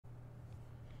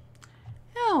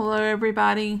Hello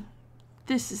everybody,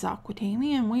 this is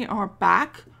Aquatami and we are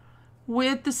back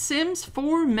with The Sims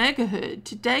 4 MEGAHOOD.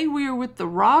 Today we are with the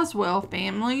Roswell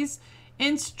families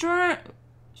in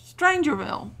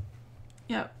Strangerville.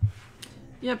 Yep.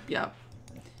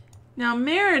 Now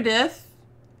Meredith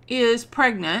is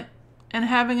pregnant and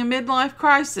having a midlife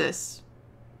crisis.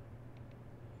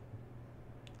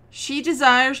 She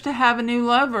desires to have a new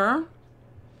lover,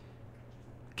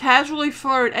 casually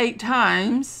flirt 8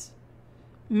 times,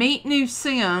 meet new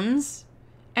Sims,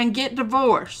 and get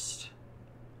divorced.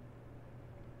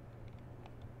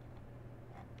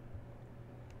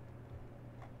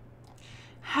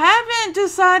 Haven't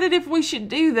decided if we should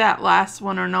do that last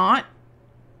one or not.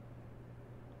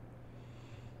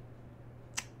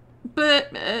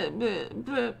 But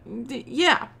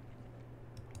yeah.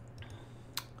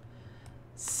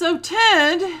 So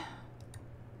Ted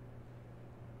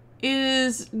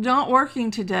is not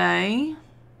working today,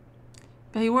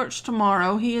 but he works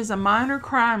tomorrow. He is a minor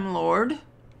crime lord.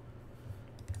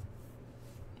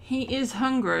 He is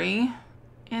hungry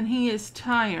and he is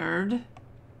tired.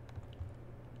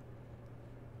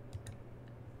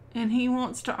 And he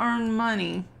wants to earn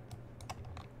money.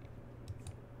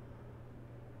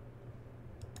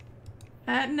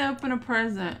 I didn't open a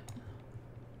present.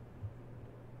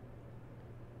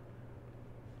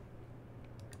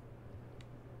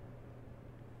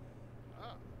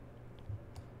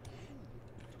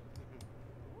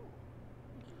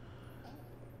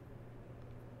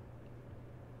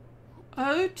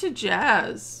 Ode to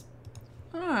Jazz.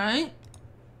 Alright.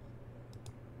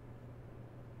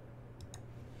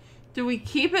 Do we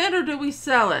keep it or do we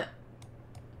sell it?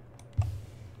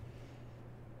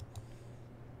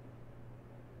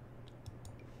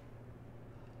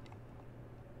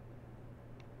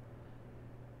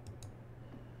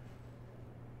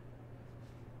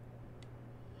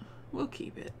 We'll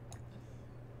keep it.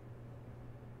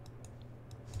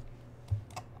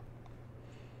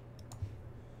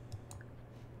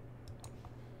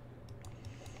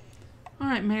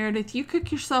 Alright, Meredith, you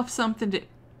cook yourself something to...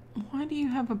 Why do you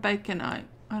have a baconite?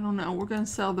 I don't know. We're going to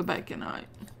sell the baconite.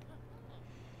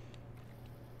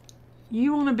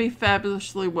 You want to be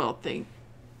fabulously wealthy.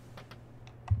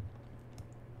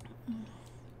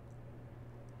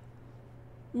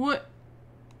 What?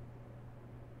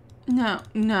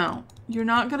 No. You're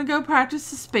not going to go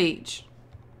practice the speech.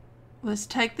 Let's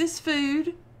take this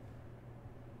food.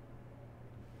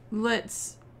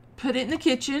 Let's put it in the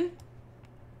kitchen.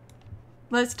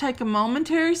 Let's take a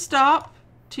momentary stop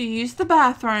to use the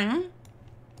bathroom.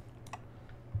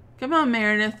 Come on,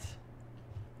 Meredith.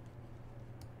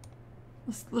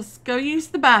 Let's go use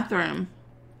the bathroom.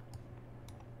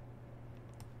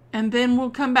 And then we'll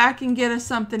come back and get us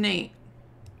something to eat.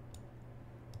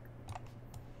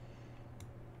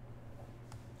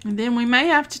 And then we may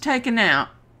have to take a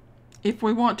nap if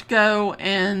we want to go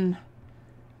and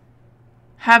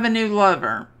have a new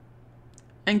lover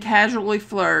and casually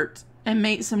flirt and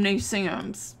meet some new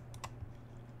Sims.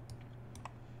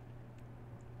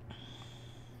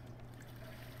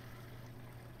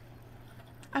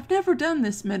 I've never done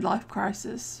this midlife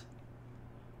crisis.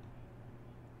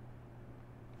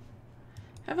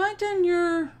 Have I done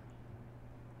your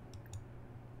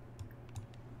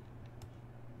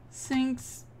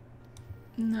sinks?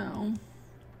 No.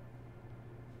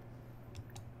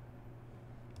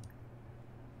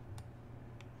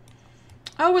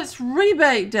 Oh, it's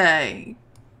rebate day.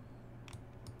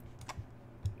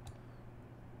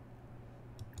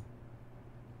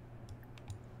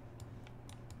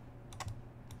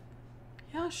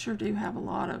 Yeah, I sure do have a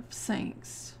lot of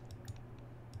sinks.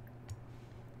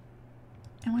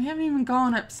 And we haven't even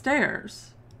gone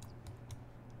upstairs.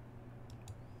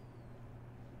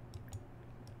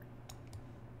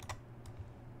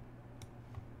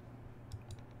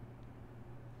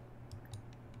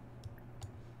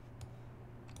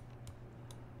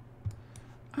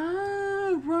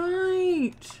 Oh,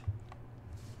 right.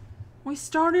 We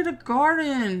started a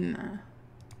garden.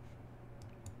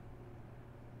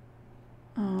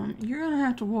 You're going to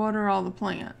have to water all the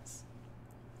plants.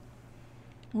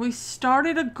 We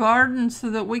started a garden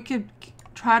so that we could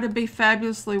try to be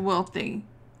fabulously wealthy.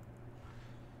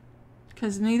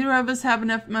 Because neither of us have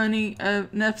enough money,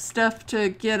 enough stuff to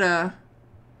get a...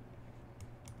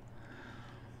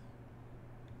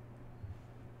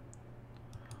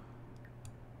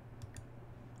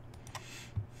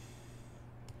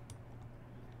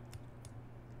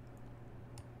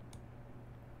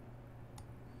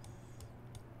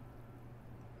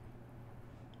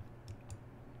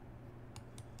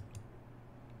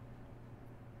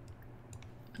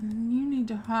 You need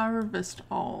to harvest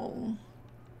all.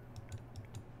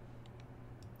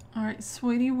 Alright,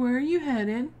 sweetie, where are you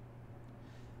headed?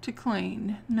 To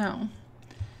clean. No.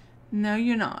 No,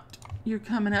 you're not. You're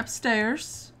coming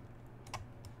upstairs.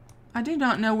 I do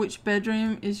not know which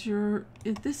bedroom is your...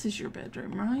 This is your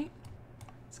bedroom, right?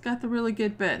 It's got the really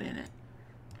good bed in it.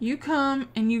 You come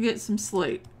and you get some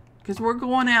sleep. Because we're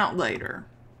going out later.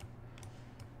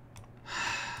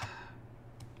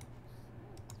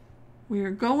 We are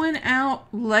going out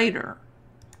later.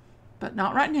 But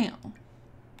not right now.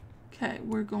 Okay,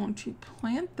 we're going to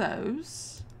plant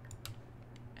those.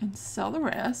 And sell the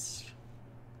rest.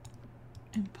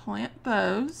 And plant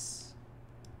those.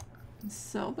 And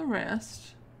sell the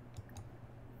rest.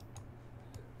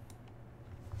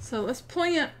 So let's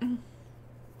plant.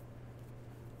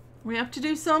 We have to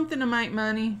do something to make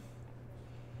money.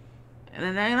 And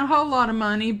it ain't a whole lot of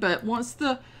money, but once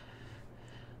the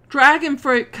dragon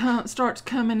fruit starts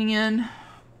coming in,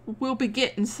 we'll be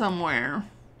getting somewhere.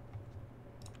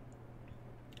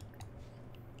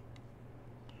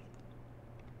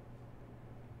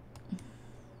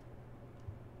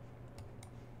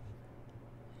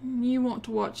 You want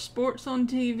to watch sports on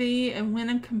TV and win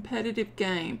a competitive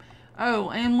game. Oh,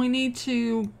 and we need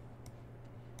to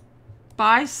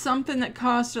buy something that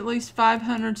costs at least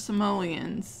 500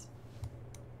 simoleons.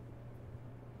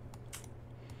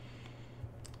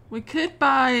 We could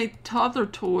buy toddler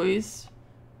toys.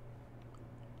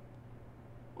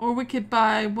 Or we could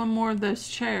buy one more of those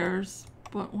chairs.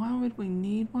 But why would we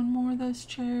need one more of those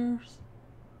chairs?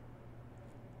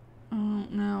 I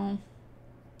don't know.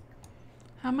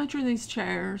 How much are these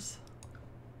chairs?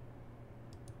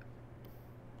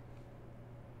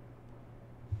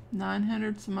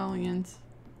 900 simoleons.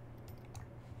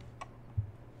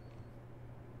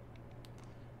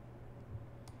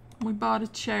 We bought a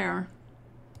chair.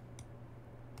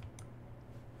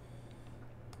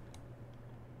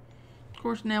 Of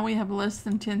course, now we have less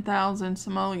than 10,000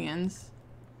 simoleons.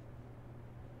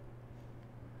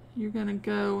 You're gonna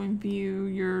go and view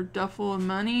your duffel of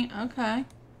money? Okay.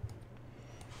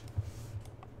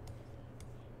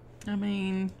 I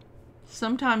mean,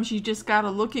 sometimes you just gotta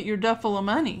look at your duffel of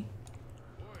money.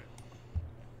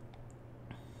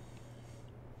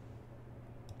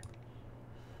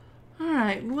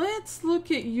 Alright, let's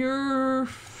look at your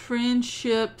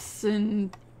friendships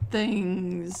and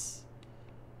things.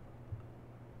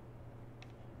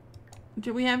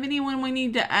 Do we have anyone we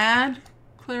need to add?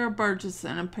 Clara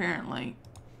Burgessson, apparently.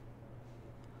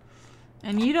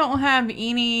 And you don't have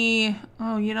any...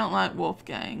 Oh, you don't like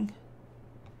Wolfgang.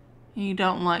 And you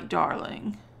don't like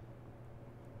Darling.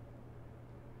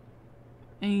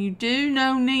 And you do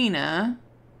know Nina.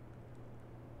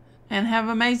 And have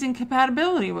amazing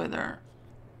compatibility with her.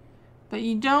 But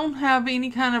you don't have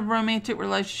any kind of romantic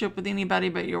relationship with anybody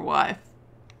but your wife.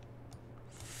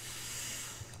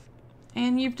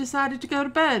 And you've decided to go to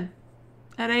bed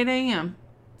at 8 a.m.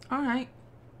 Alright.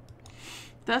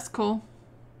 That's cool.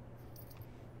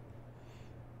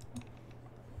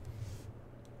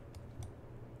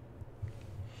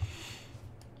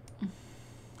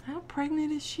 How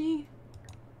pregnant is she?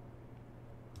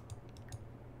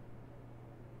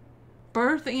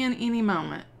 Birth in any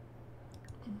moment.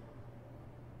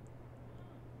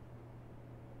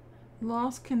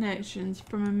 Lost connections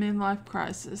from a midlife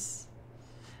crisis.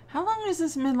 How long is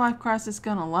this midlife crisis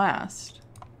gonna last?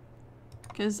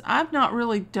 Because I've not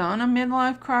really done a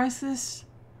midlife crisis.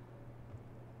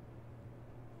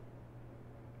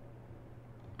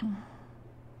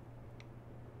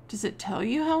 Does it tell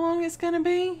you how long it's gonna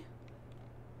be?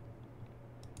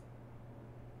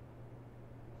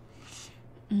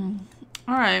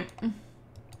 Alright.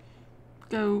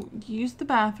 Go use the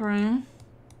bathroom.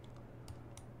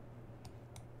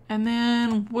 And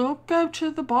then we'll go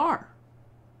to the bar.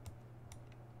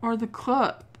 Or the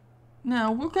club.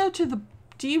 No, we'll go to the...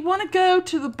 Do you want to go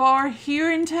to the bar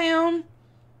here in town?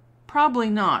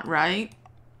 Probably not, right?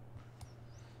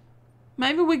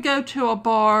 Maybe we go to a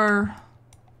bar...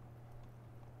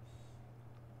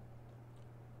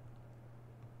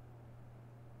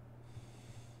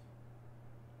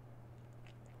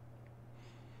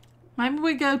 Maybe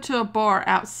we go to a bar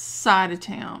outside of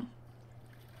town.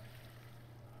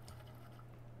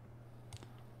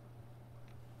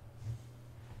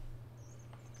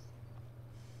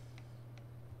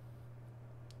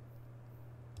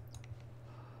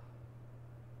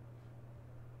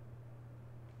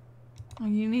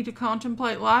 You need to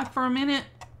contemplate life for a minute.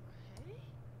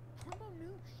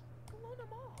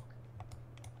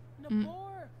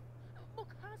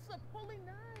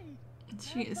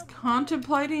 She is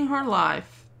contemplating her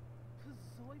life.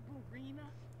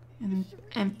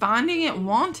 And finding it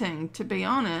wanting, to be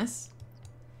honest.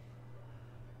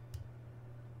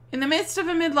 In the midst of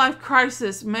a midlife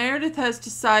crisis, Meredith has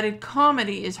decided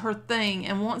comedy is her thing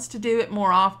and wants to do it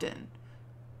more often.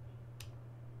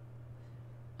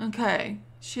 Okay,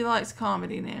 she likes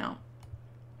comedy now.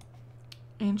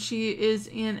 And she is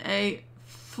in a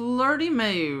flirty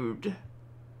mood.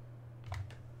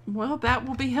 Well, that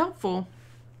will be helpful.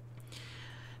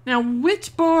 Now,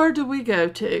 which bar do we go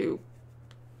to?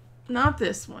 Not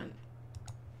this one.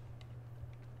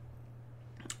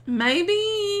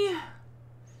 Maybe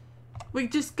we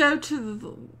just go to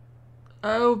the...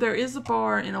 Oh, there is a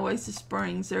bar in Oasis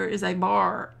Springs. There is a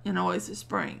bar in Oasis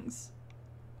Springs.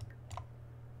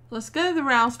 Let's go to the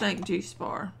Rattlesnake Juice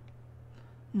Bar.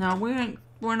 No,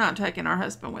 we're not taking our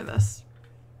husband with us.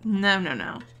 No, no,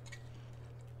 no.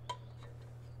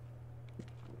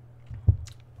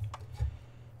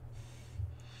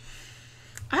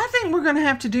 I think we're going to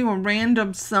have to do a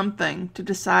random something to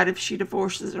decide if she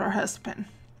divorces her husband.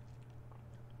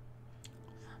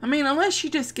 I mean, unless she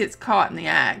just gets caught in the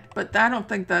act, but I don't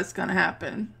think that's going to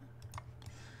happen.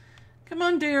 Come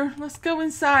on, dear. Let's go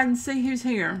inside and see who's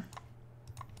here.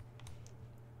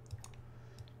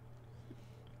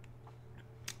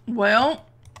 Well,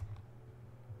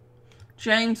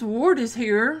 James Ward is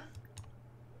here.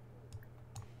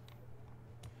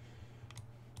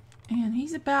 And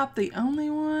he's about the only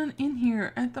one in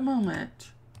here at the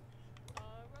moment.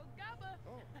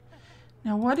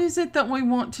 Now, what is it that we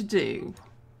want to do?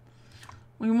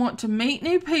 We want to meet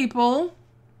new people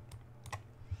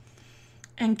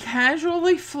and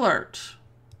casually flirt.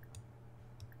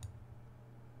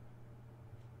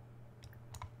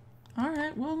 All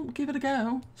right, we'll give it a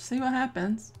go. See what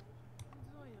happens.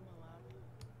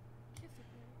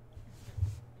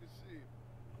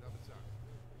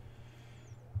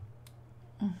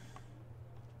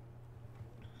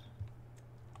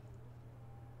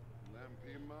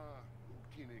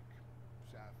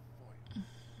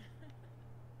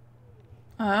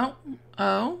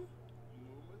 Oh.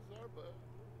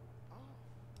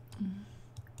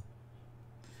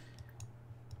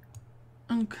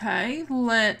 Okay,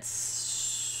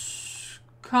 let's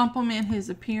compliment his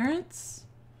appearance.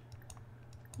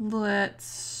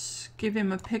 Let's give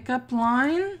him a pickup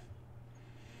line.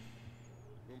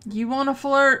 You want to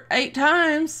flirt 8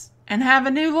 times and have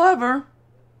a new lover.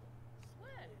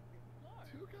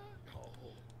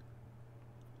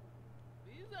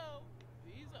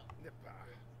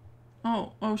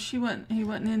 Oh, he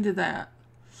wasn't into that.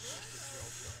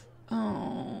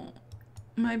 Oh,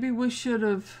 maybe we should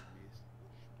have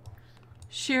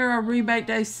shared our rebate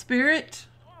day spirit.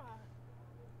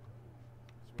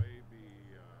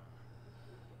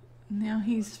 Now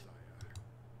it's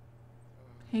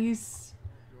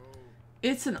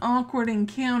an awkward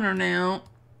encounter now.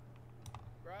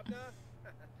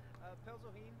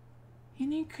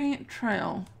 Henry Grant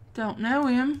Trail. Don't know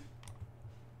him.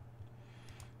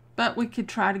 But we could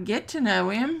try to get to know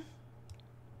him.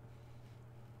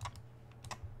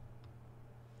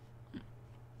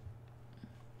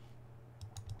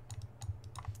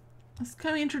 Let's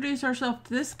come introduce ourselves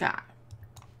to this guy.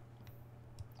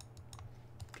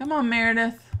 Come on,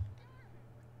 Meredith.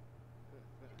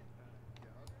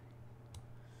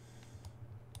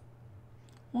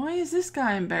 Why is this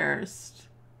guy embarrassed?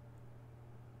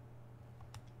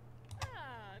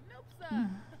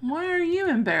 Why are you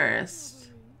embarrassed?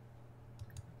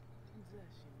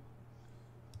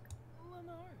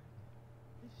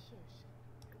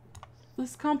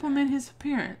 Let's compliment his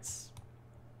appearance.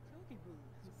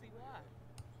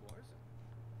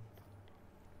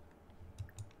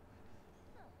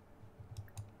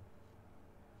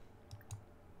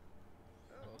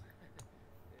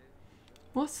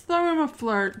 Let's throw him a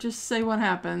flirt, just see what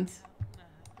happens.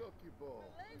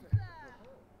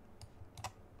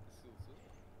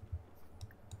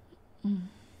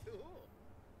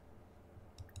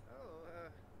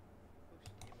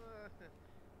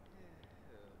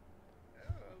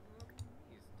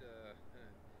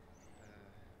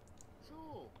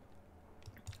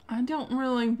 I don't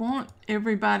really want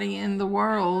everybody in the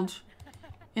world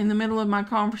in the middle of my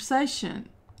conversation.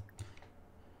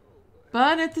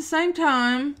 But at the same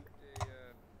time,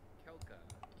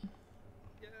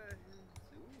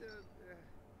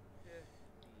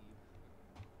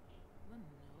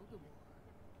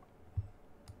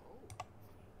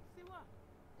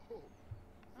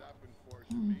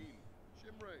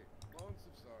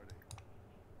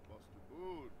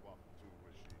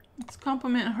 let's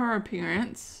compliment her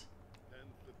appearance.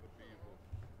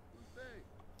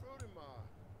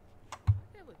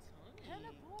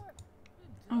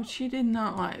 Oh, she did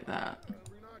not like that.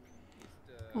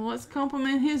 Well, let's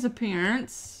compliment his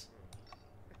appearance.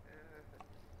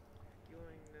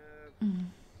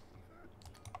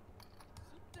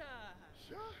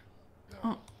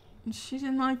 She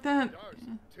didn't like that.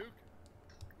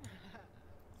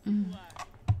 Mm.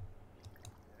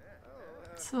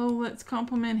 So let's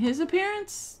compliment his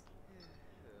appearance.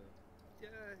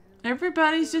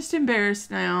 Everybody's just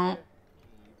embarrassed now.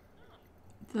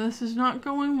 This is not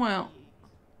going well.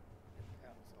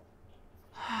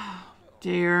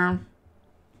 Dear.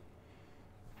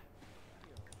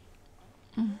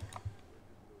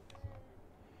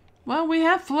 Well, we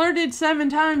have flirted 7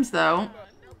 times, though.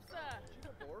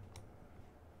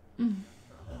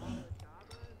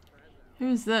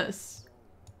 Who's this?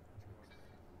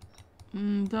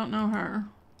 Don't know her.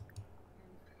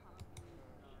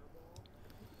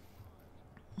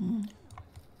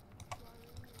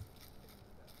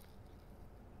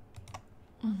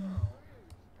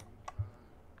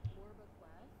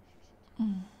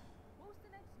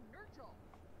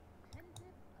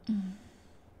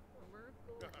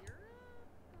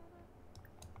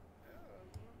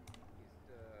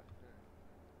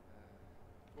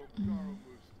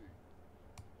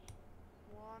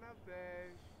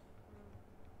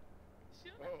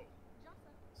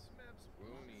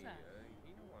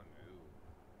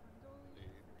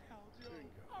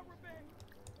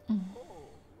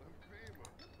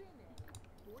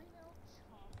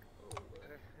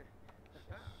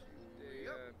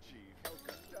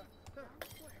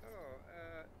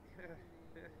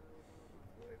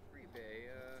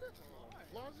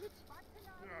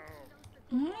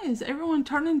 Why is everyone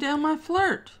turning down my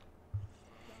flirt?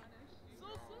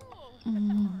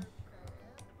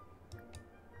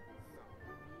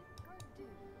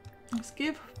 Let's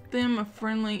give them a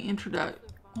friendly introduction.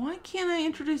 Why can't I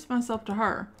introduce myself to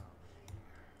her?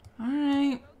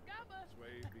 Alright.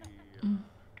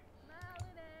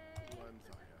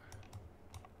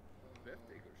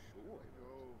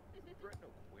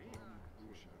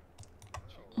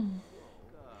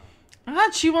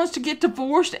 God, she wants to get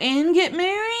divorced and get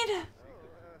married?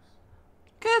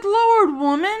 Good Lord,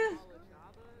 woman.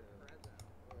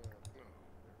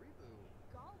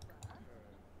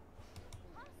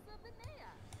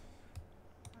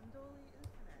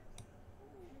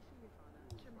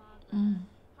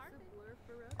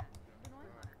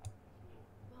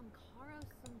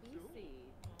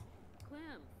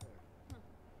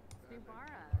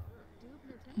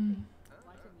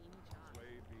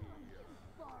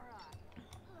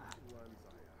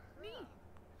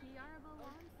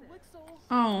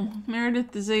 Oh,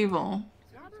 Meredith is evil.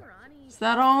 Is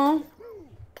that all?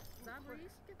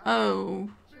 Oh.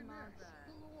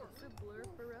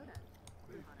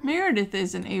 Meredith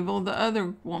isn't evil. The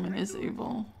other woman is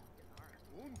evil.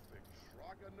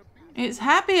 It's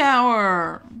happy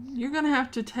hour. You're going to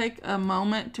have to take a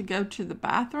moment to go to the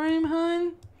bathroom,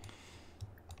 hun.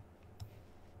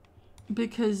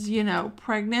 Because, you know,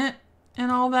 pregnant and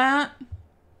all that.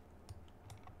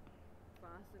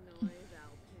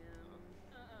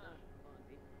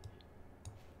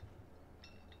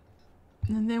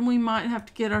 And then we might have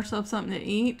to get ourselves something to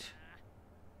eat.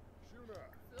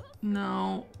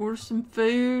 No, order some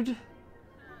food.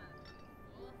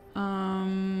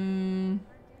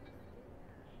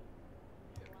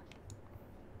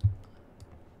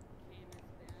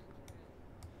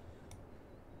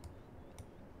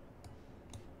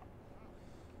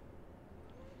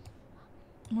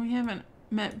 We haven't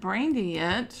met Brandy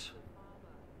yet.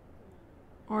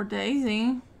 Or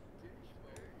Daisy.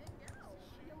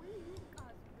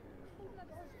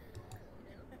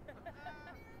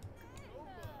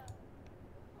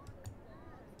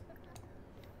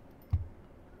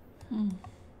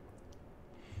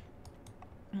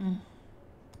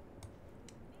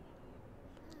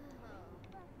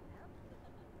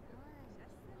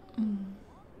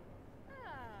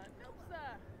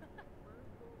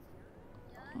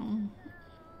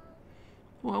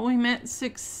 Well, we met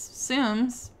 6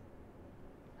 Sims.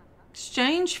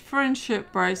 Exchange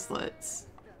friendship bracelets.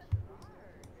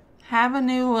 Have a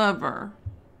new lover.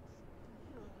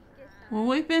 Well,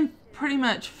 we've been pretty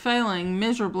much failing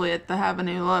miserably at the have a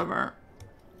new lover.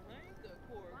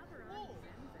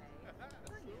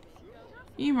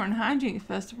 Humor and Hygiene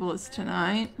Festival is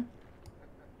tonight.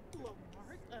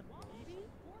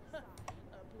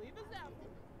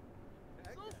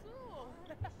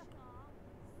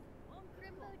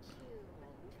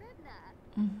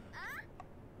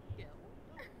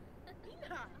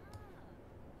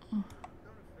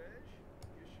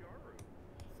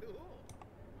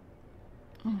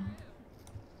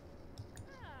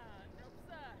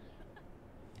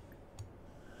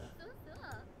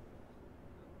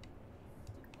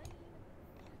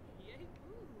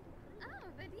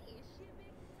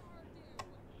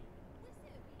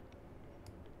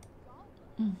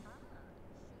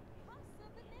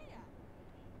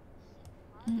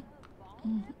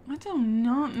 do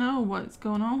not know what's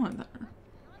going on with her.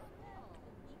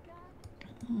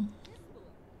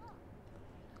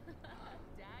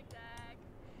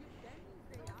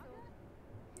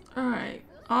 Alright.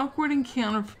 Awkward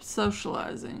encounter for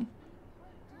socializing.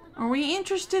 Are we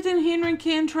interested in Henry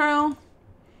Cantrell?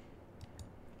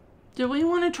 Do we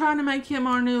want to try to make him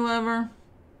our new lover?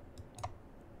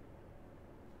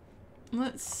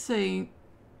 Let's see.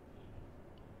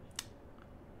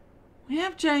 We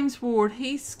have James Ward.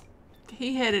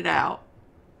 He headed out.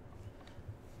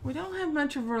 We don't have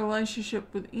much of a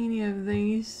relationship with any of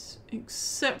these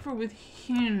except for with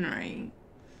Henry.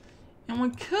 And we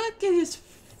could get his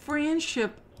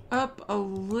friendship up a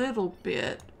little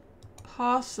bit.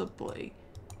 Possibly.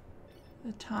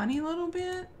 A tiny little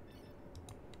bit.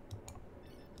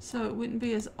 So it wouldn't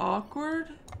be as awkward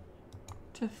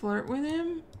to flirt with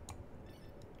him.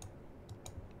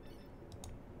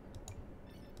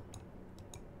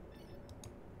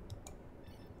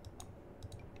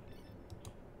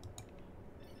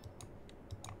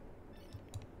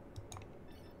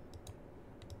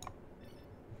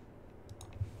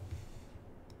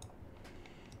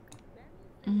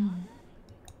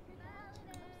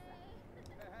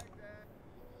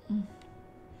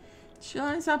 She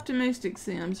likes optimistic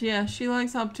Sims. Yeah, she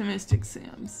likes optimistic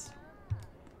Sims.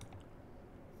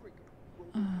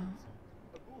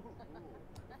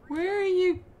 Where are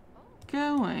you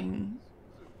going?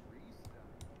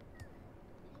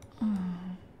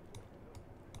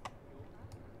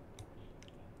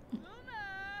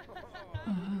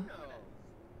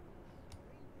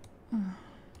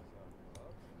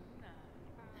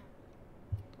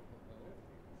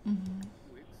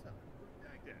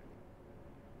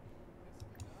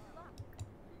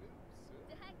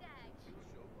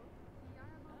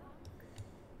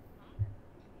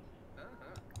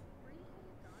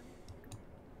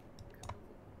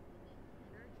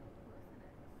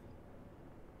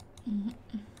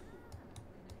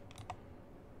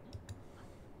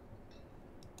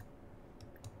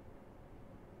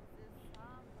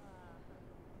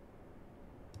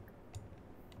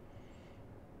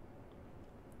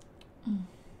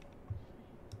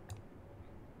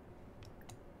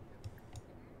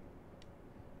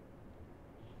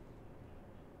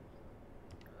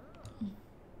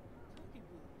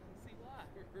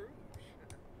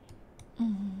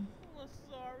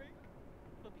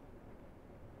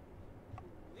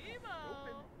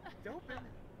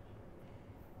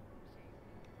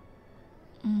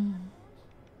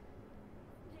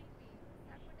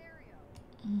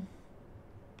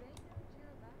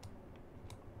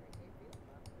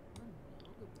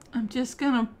 I'm just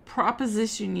gonna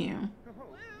proposition you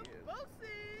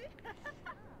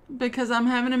because I'm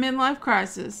having a midlife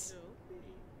crisis.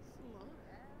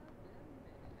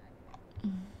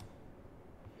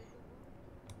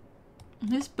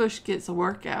 This bush gets a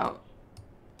workout.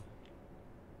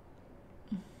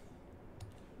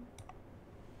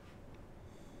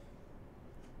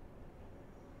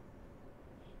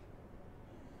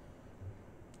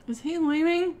 Is he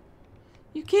leaving?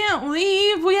 You can't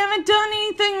leave. We haven't done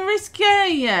anything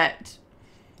risque yet.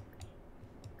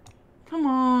 Come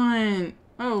on.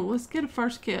 Oh, let's get a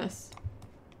first kiss.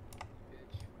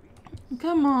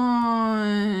 Come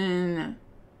on.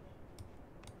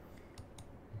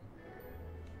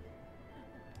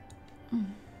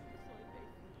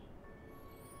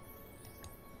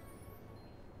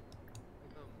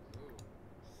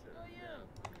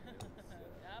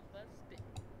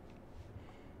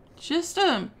 Just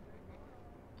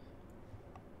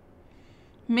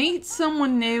meet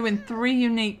someone new in 3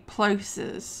 unique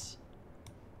places.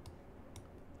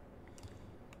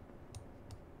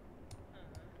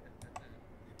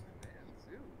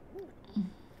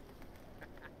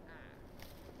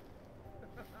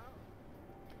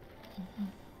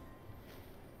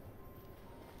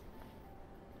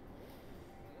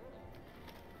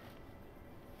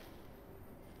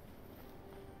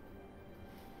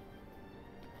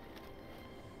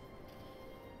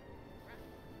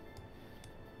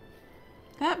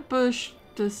 That bush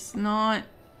does not...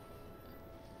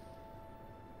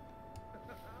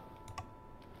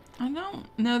 I don't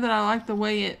know that I like the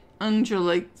way it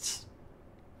undulates.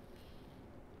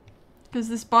 Because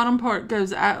this bottom part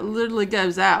goes out, literally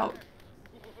goes out.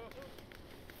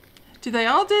 Do they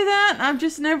all do that? I've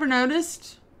just never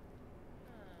noticed.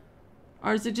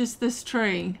 Or is it just this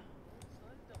tree?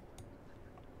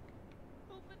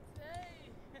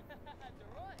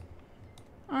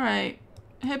 Alright.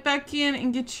 Head back in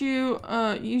and get you,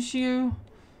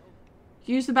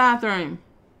 use the bathroom.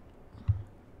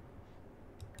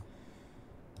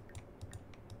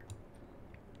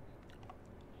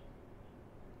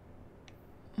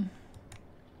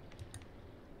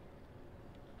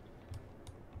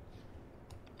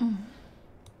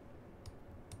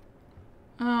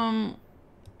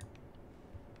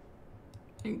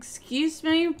 Excuse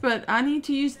me, but I need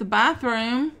to use the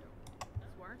bathroom.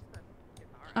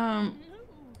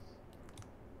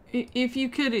 If you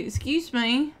could excuse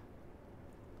me.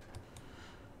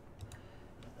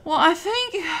 Well, I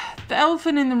think the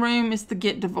elephant in the room is to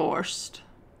get divorced.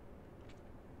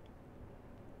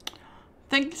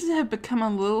 Things have become a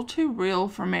little too real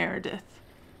for Meredith.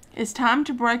 It's time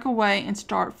to break away and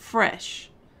start fresh.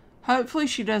 Hopefully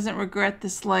she doesn't regret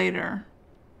this later.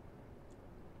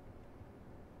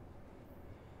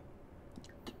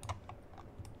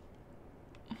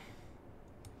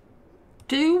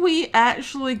 Do we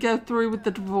actually go through with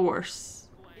the divorce?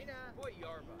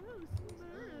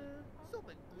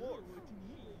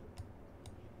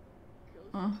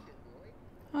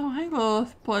 Oh, hey,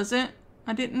 Lilith Pleasant.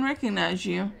 I didn't recognize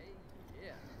you.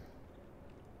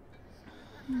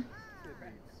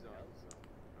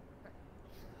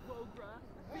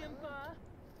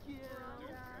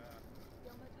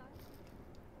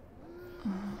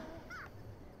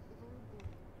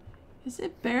 Is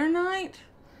it Bear Night?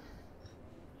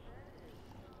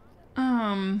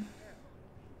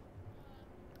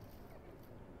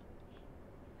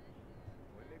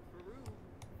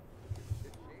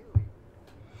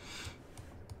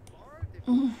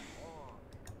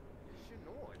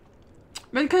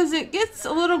 Because it gets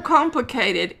a little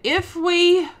complicated. If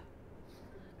we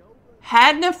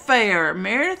had an affair,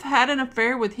 Meredith had an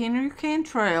affair with Henry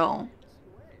Cantrell.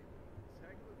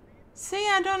 See,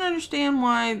 I don't understand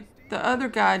why the other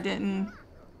guy didn't.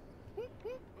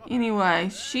 Anyway,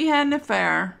 she had an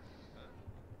affair.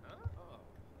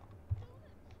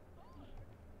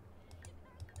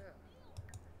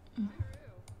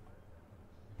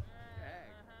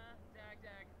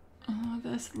 Oh,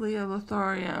 that's Leah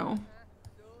Lothario.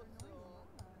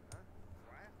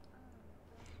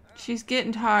 She's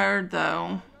getting tired,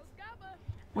 though.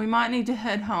 We might need to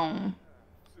head home.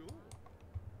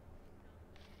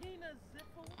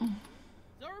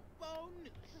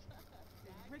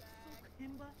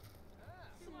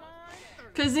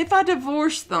 Because if I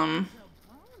divorce them,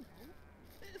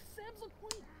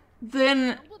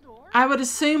 then I would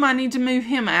assume I need to move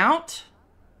him out.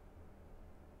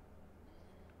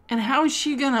 And how is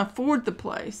she going to afford the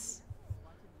place?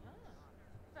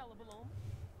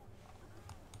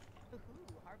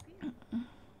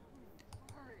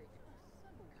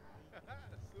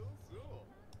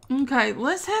 Okay,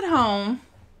 let's head home.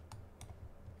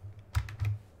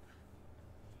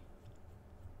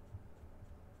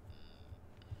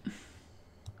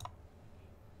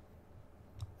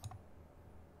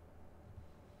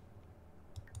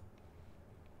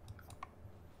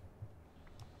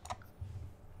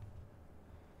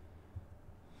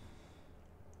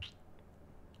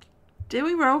 Do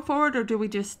we roll for it or do we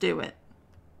just do it?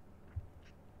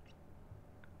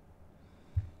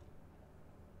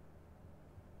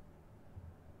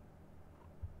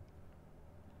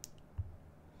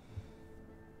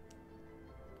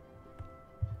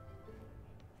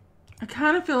 I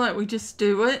kind of feel like we just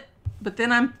do it, but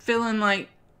then I'm feeling like,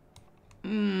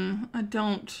 I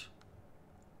don't.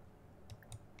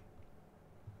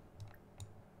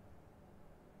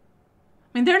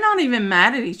 I mean, they're not even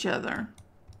mad at each other.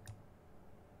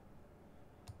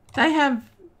 They have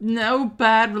no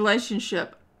bad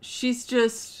relationship. She's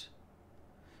just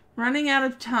running out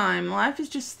of time. Life is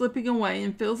just slipping away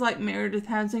and feels like Meredith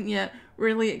hasn't yet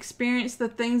really experienced the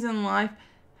things in life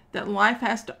that life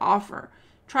has to offer.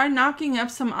 Try knocking up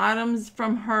some items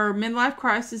from her midlife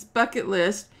crisis bucket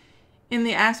list in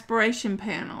the aspiration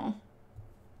panel.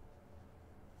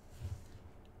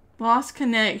 Lost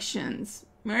connections.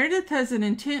 Meredith has an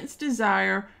intense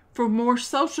desire for more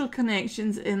social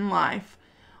connections in life.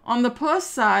 On the plus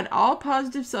side, all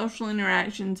positive social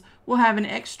interactions will have an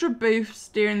extra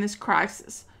boost during this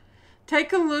crisis.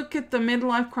 Take a look at the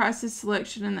midlife crisis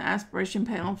selection in the aspiration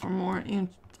panel for more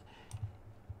info.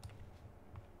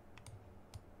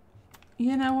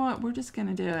 You know what? We're just going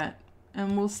to do it.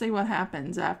 And we'll see what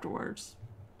happens afterwards.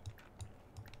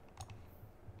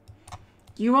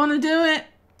 You want to do it?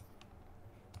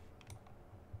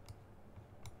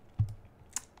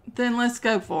 Then let's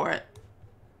go for it.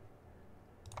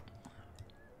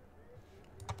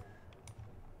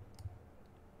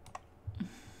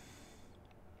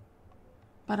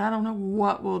 But I don't know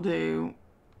what we'll do.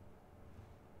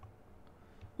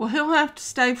 Well, he'll have to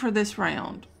stay for this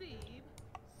round.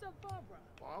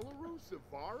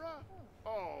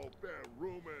 Oh,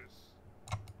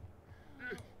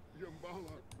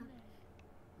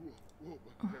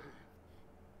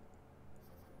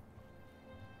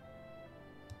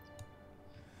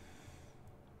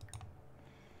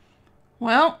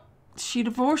 well, she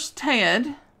divorced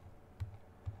Ted.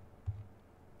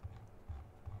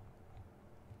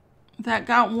 That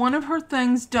got one of her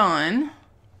things done.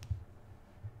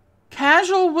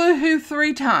 Casual woohoo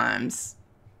 3 times.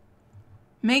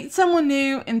 Meet someone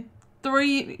new in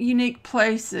 3 unique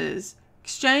places.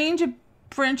 Exchange a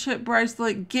friendship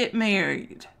bracelet. Get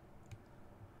married.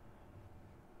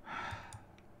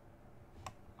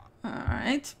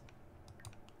 Alright.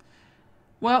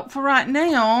 Well, for right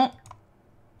now,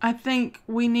 I think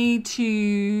we need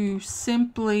to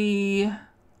simply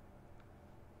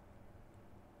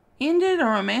ended a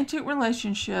romantic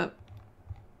relationship.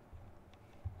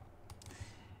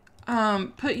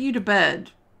 Put you to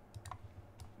bed.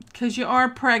 Because you are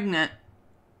pregnant.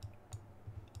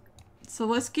 So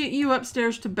let's get you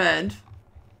upstairs to bed.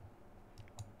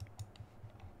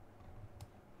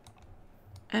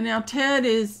 And now Ted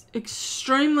is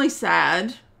extremely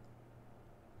sad.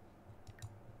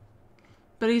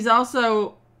 But he's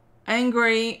also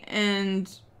angry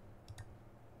and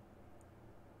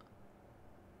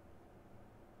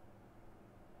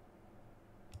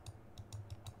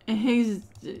he's,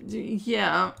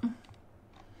 yeah.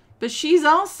 But she's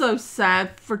also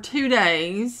sad for 2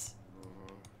 days.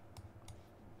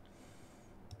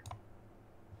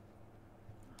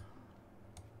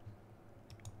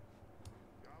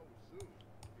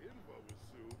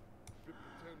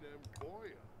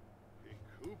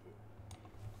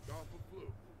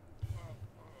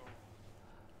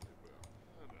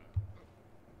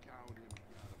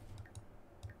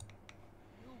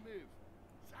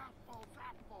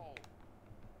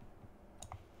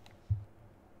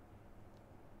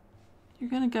 You're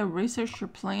gonna go research your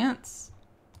plants?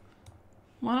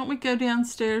 Why don't we go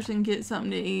downstairs and get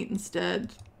something to eat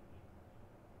instead?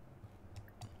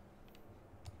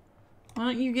 Why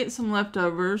don't you get some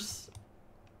leftovers?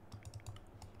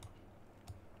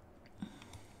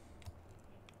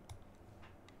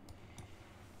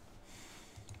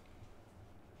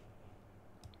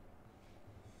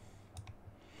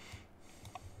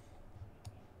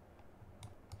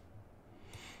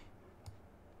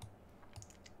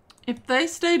 If they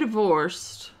stay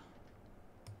divorced,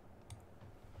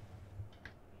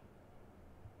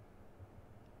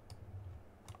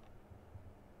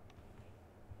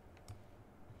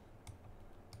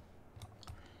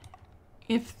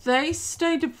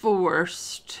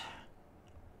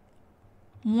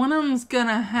 one of them's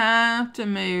gonna have to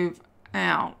move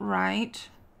out, right?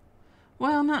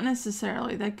 Well, not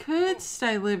necessarily. They could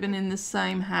stay living in the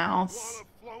same house.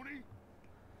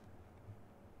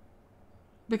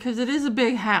 Because it is a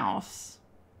big house.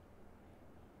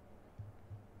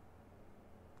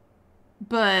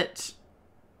 But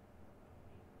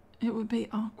it would be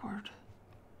awkward.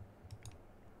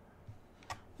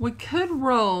 We could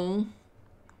roll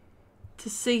to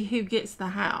see who gets the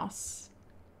house.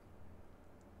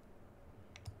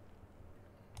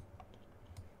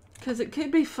 Because it could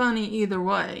be funny either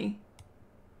way.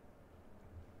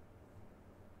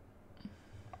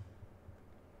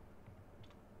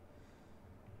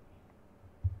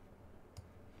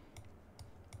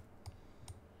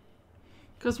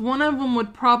 Because one of them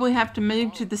would probably have to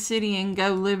move to the city and go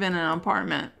live in an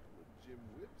apartment.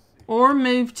 Or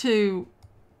move to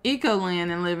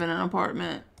Ecoland and live in an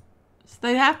apartment. So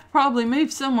they'd have to probably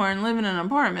move somewhere and live in an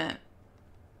apartment.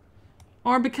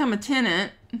 Or become a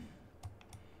tenant.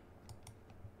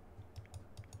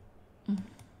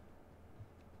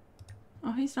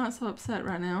 Oh, he's not so upset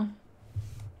right now.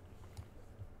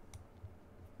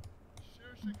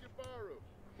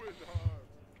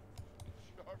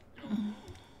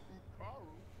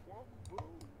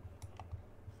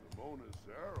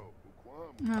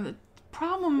 Now the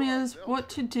problem is what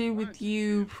to do with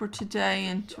you for today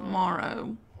and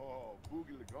tomorrow.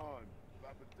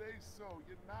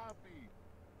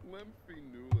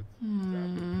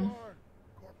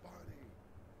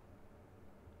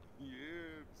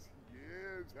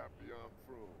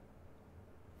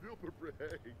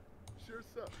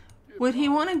 Would he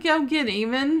want to go get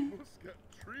even?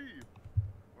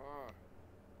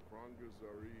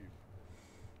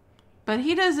 But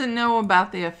he doesn't know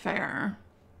about the affair.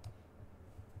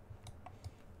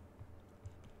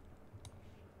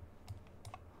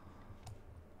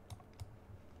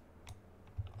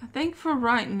 I think for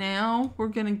right now, we're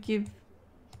gonna give...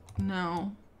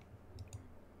 No.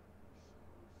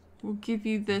 We'll give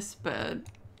you this bed.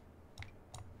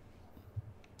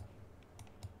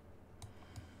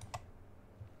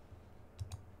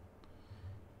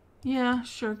 Yeah,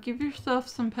 sure. Give yourself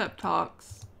some pep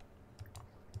talks.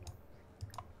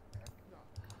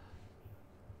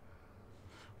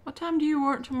 What time do you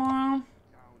work tomorrow?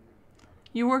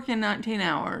 You work in 19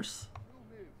 hours.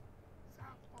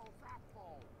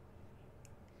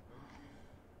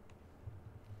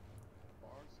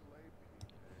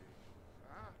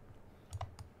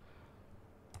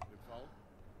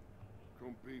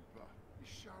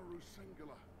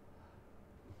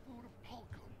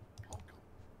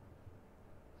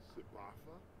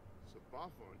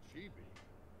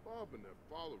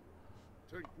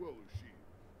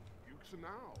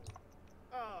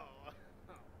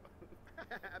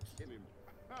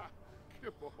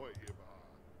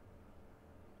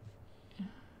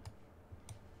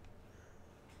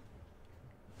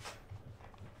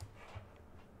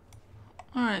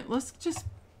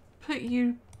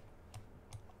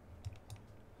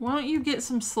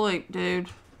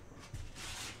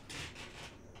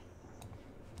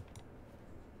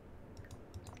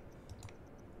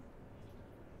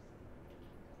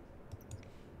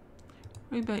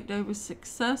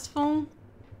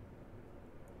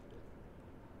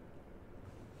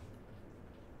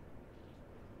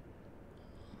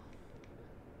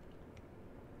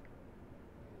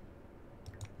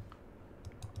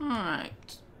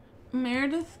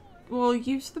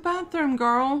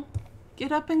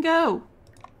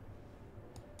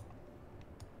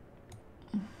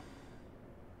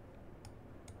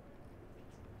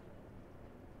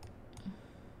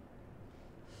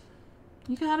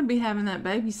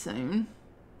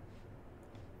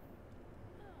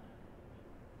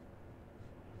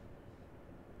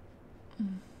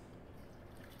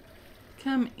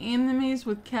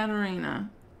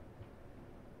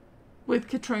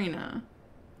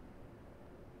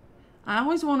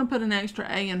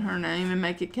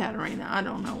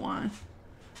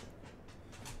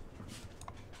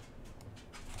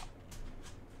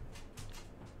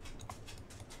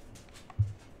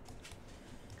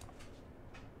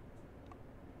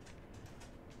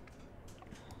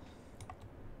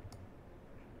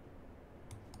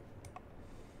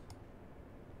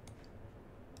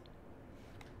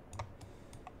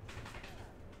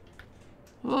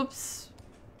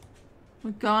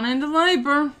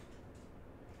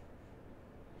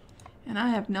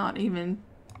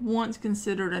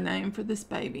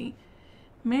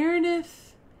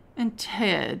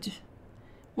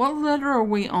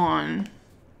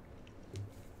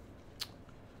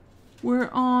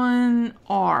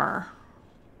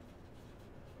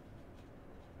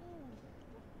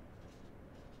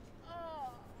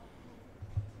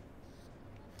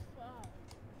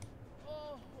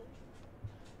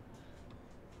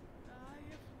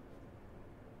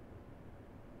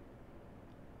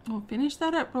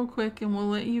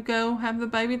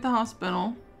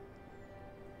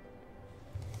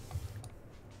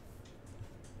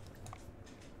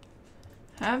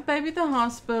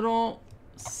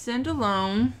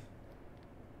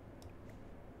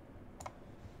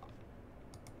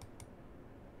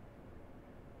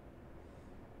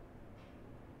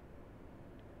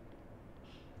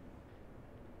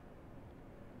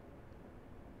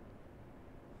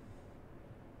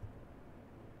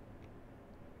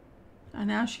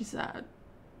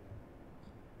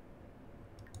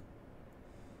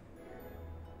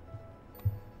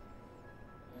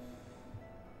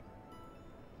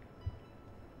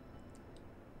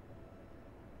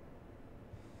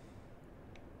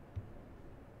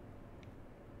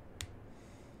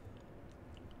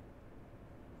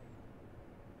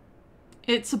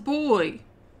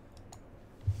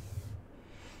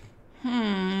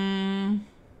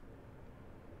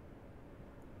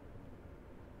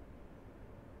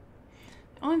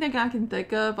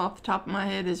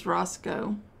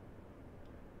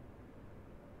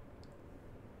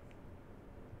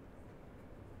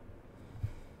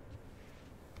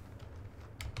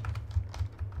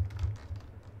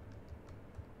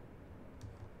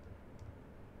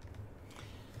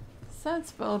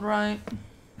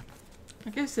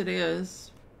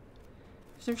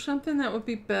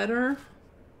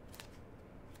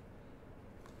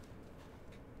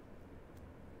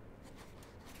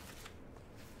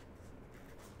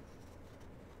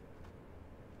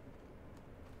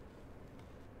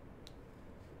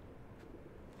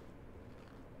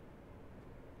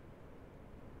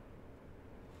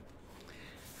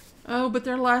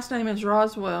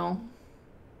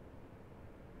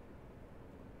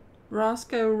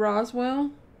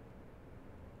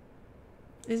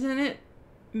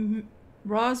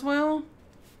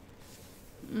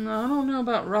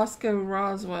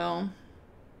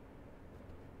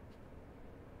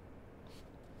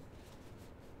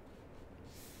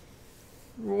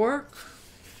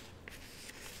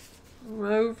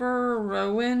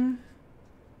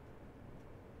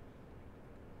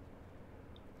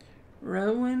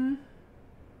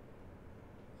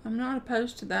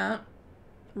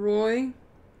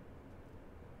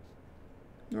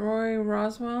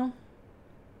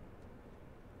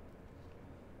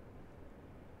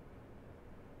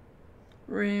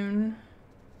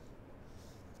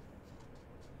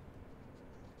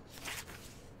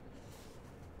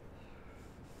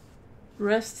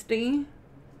 Rusty.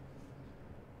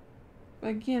 But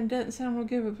again, doesn't sound real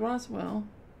good with Roswell.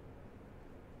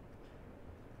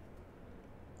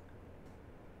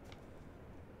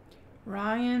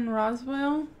 Ryan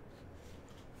Roswell.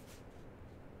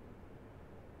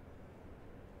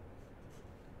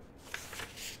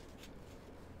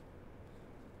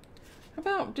 How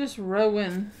about just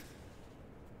Rowan?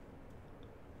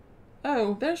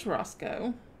 Oh, there's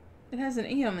Roscoe. It has an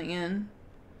E on the end.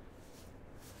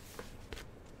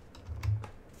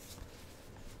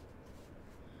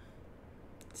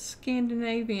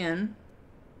 Scandinavian.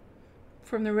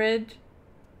 From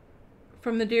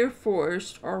the Deer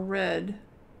Forest, or red.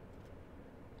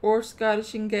 Or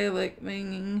Scottish and Gaelic,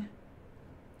 meaning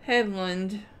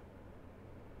headland.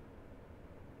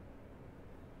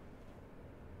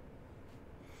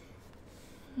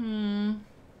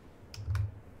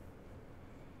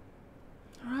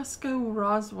 Roscoe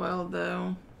Roswell,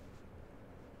 though.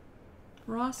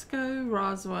 Roscoe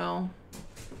Roswell.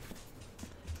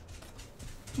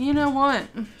 You know what?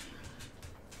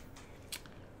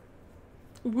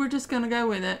 We're just going to go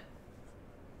with it.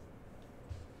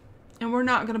 And we're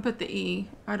not going to put the E,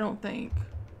 I don't think.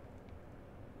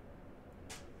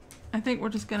 I think we're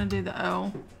just going to do the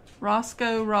O.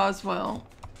 Roscoe Roswell.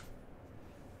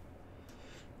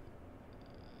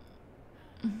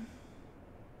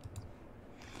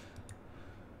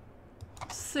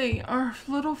 Let's see, our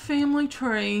little family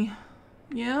tree.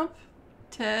 Yep.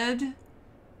 Ted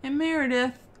and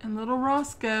Meredith and little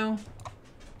Roscoe.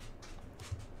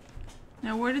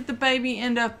 Now, where did the baby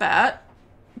end up at?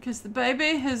 Because the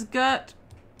baby has got...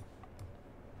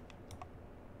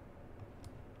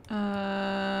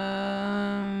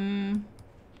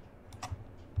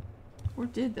 where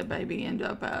did the baby end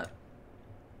up at?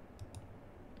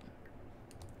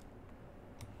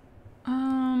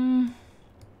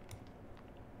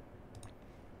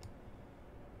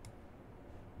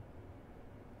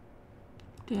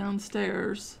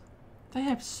 Downstairs. They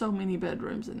have so many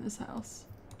bedrooms in this house.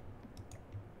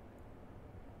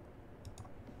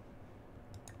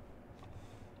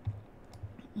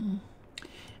 And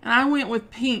I went with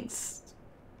pinks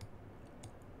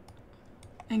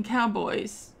and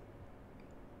cowboys.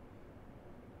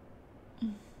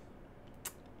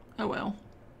 Oh well.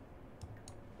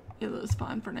 It looks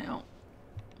fine for now.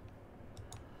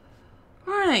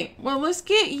 Alright, well, let's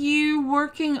get you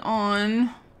working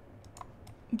on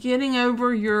getting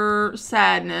over your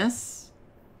sadness.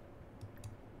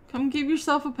 Come give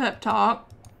yourself a pep talk.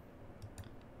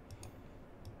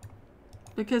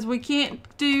 Because we can't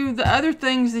do the other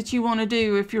things that you want to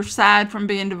do if you're sad from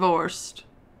being divorced.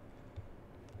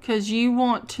 Because you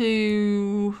want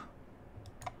to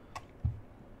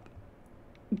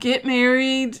get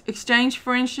married, exchange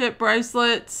friendship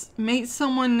bracelets, meet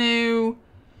someone new,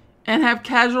 and have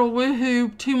casual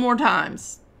woohoo 2 more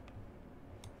times.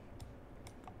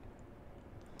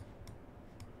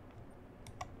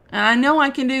 And I know I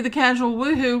can do the casual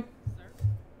woohoo.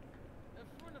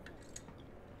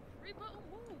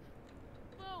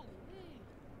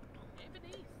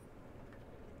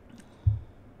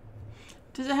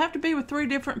 Does it have to be with 3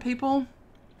 different people?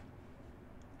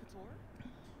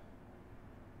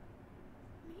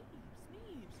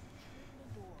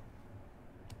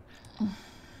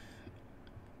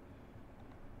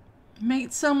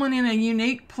 Meet someone in a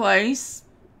unique place.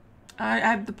 I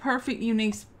have the perfect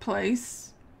unique place.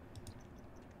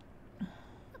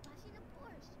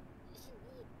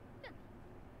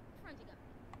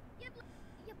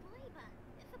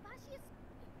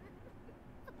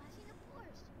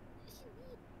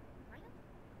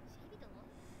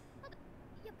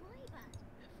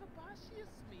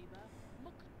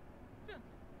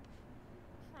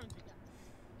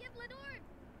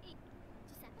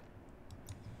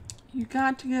 You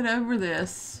got to get over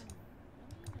this.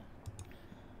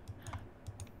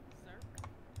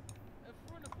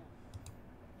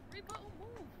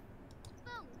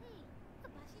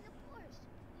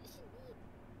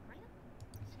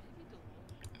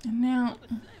 And now,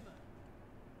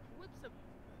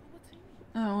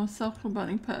 oh, a self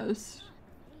bunny post.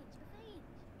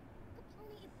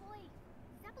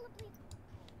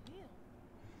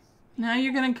 Now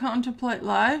you're going to contemplate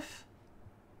life.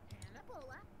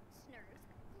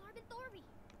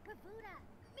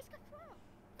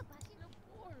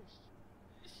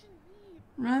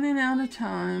 Running out of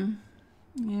time.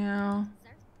 Yeah.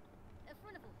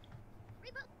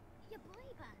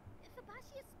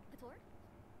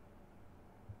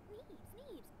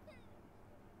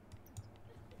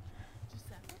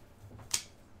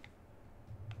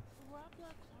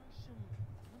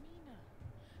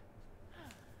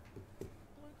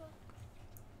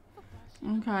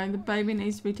 Okay, the baby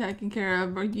needs to be taken care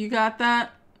of. You got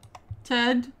that,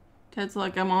 Ted? Ted's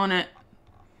like, I'm on it.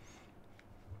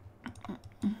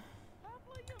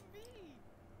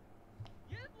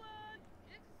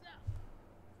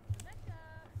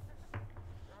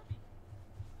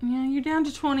 Yeah, you're down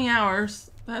to 20 hours.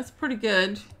 That's pretty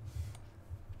good.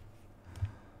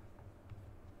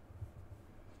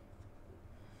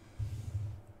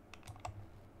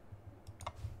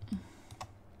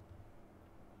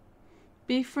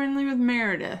 Be friendly with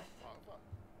Meredith.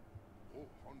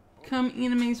 Come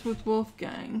enemies with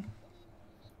Wolfgang.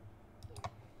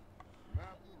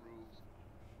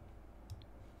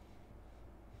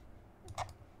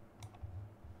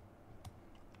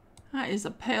 That is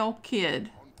a pale kid.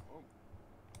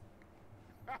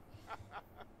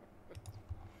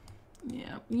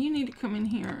 Yeah, you need to come in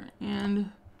here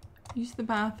and use the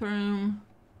bathroom.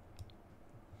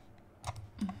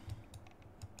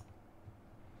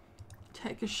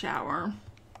 Take a shower.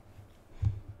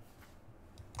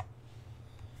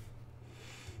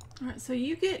 Alright, so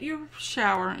you get your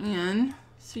shower in,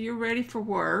 so you're ready for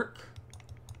work.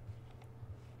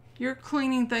 You're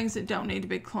cleaning things that don't need to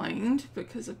be cleaned,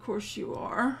 because of course you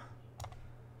are.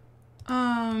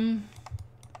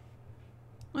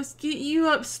 Let's get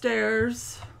you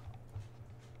upstairs.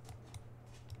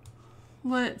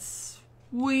 Let's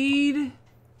weed.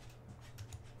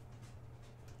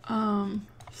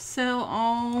 Sell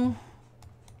all.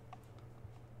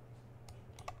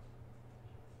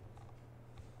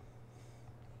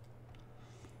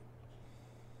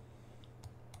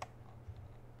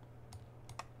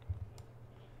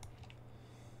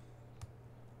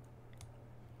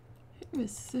 Who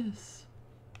is this?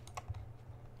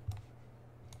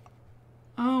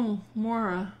 Oh,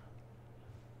 Mora.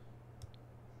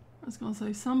 I was gonna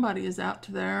say somebody is out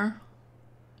to there.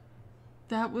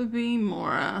 That would be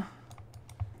Mora.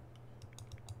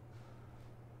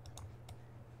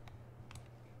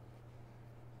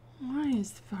 Why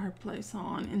is the fireplace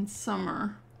on in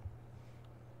summer?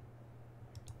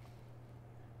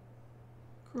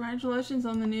 Congratulations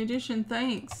on the new edition.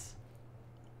 Thanks.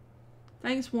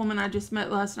 Thanks, woman I just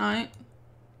met last night.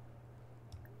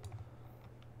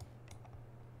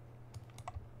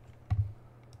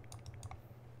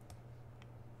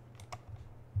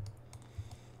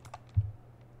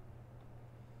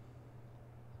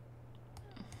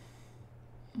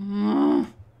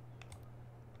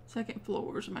 Second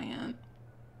floors, man.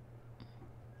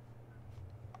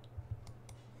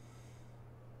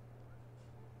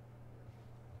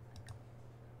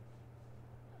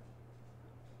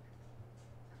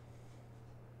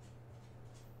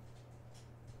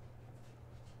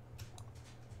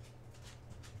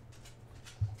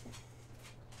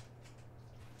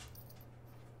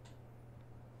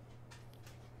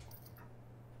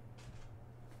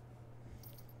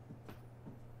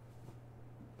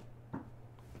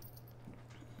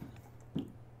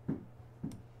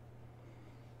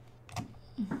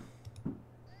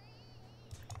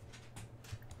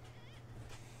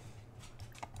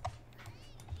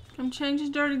 Come change his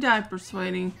dirty diaper,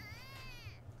 sweetie.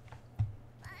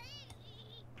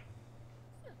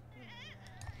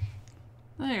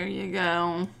 There you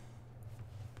go.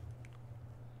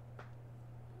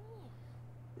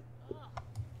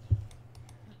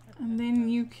 And then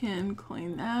you can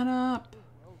clean that up.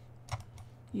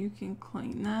 You can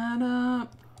clean that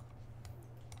up.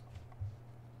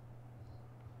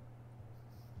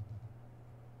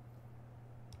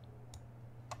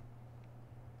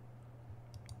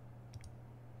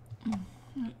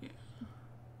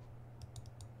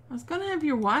 I was gonna have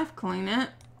your wife clean it.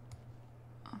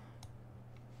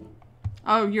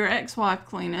 Oh, your ex-wife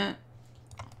clean it.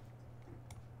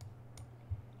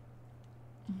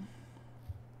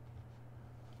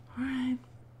 Alright.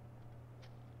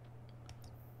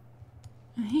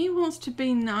 And he wants to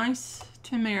be nice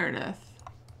to Meredith.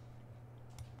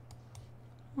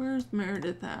 Where's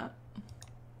Meredith at?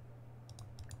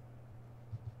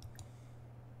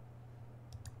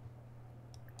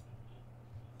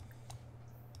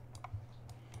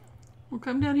 Well,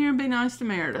 come down here and be nice to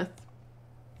Meredith.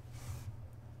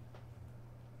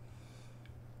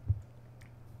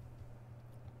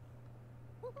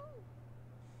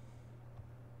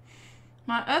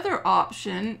 My other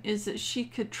option is that she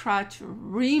could try to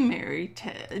remarry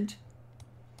Ted,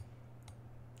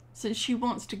 since she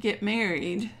wants to get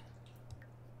married.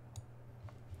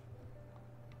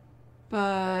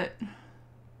 But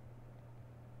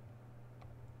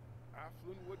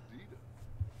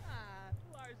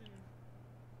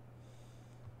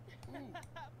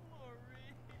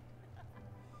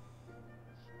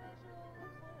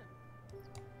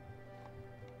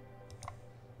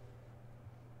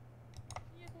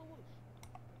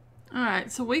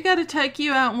Alright, so we got to take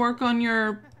you out and work on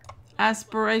your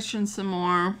aspiration some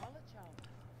more.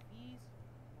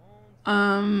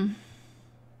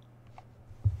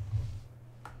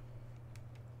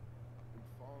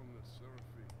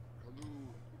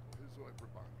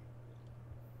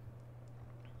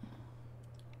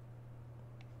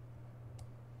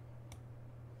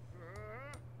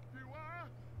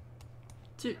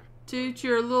 Dude,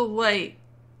 you're a little late.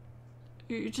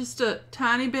 You're just a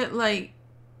tiny bit late.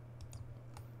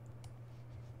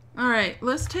 Alright,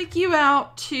 let's take you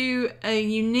out to a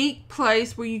unique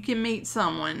place where you can meet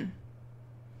someone.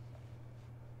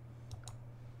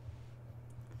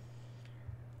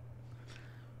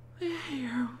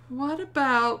 Here, what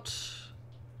about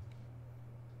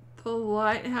the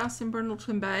lighthouse in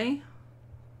Brindleton Bay?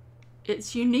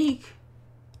 It's unique.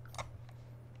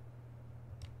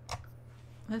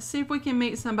 Let's see if we can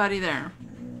meet somebody there.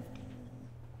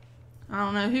 I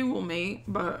don't know who we'll meet,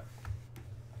 but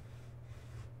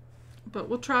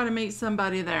we'll try to meet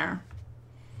somebody there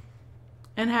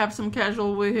and have some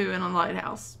casual woohoo in a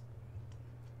lighthouse.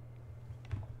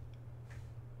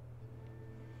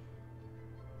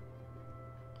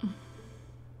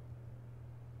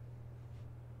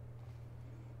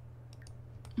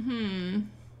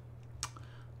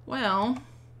 Well,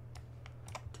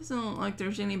 doesn't look like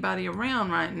there's anybody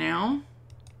around right now.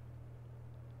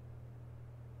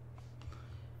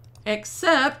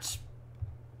 Except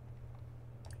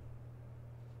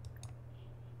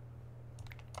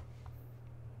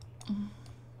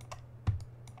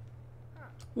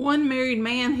one married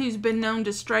man who's been known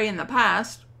to stray in the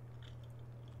past.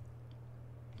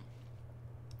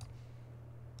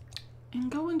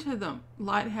 And going to the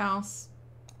lighthouse,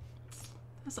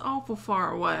 that's awful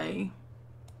far away.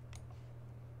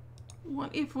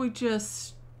 What if we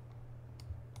just...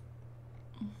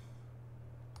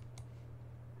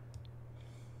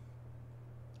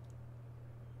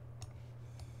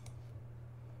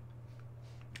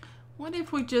 What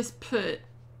if we just put,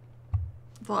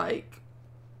 like...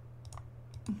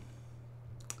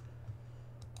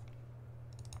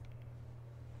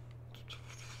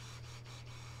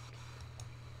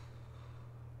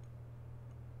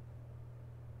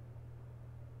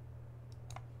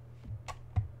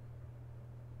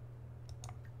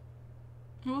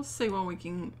 We'll see what we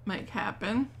can make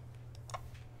happen.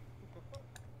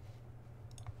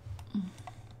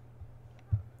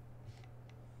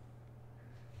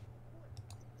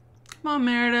 Come on,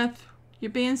 Meredith.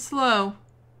 You're being slow.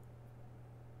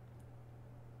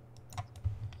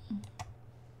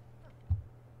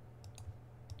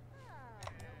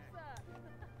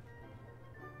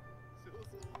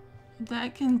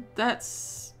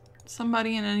 That's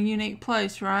somebody in a unique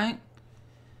place, right?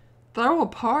 Throw a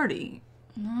party.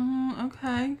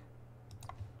 Okay.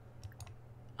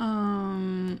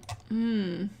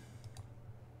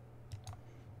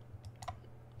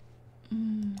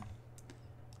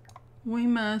 We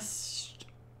must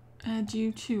add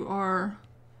you to our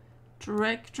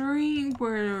directory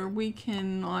where we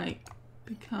can, like,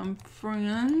 become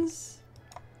friends.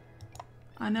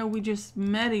 I know we just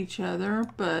met each other,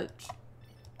 but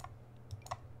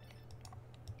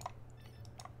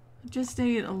I just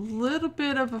need a little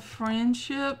bit of a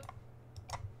friendship.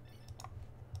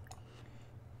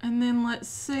 And then let's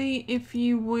see if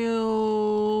you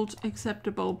will accept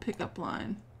a bold pickup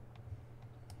line.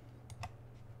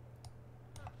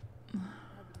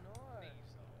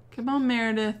 Come on,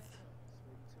 Meredith.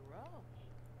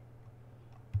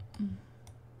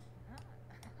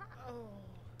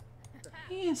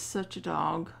 He is such a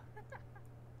dog.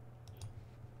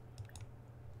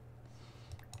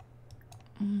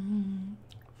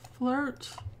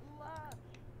 Flirt.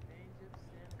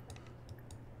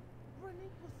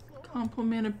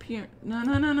 Compliment appearance. No,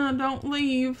 don't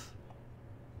leave.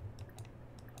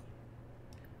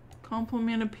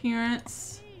 Compliment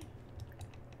appearance.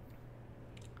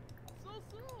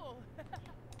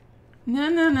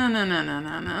 No.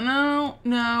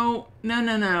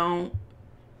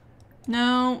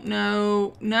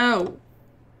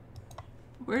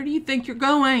 Where do you think you're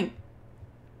going?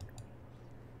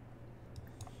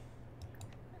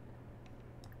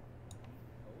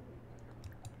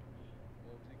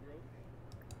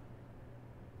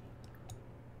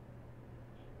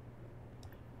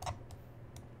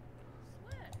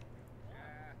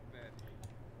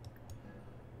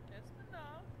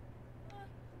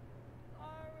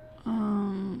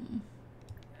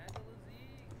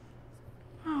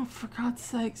 Oh, for God's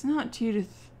sakes, not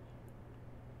Judith.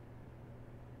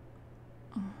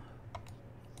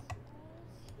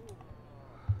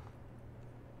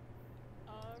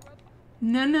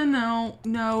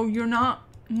 No, you're not.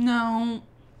 No.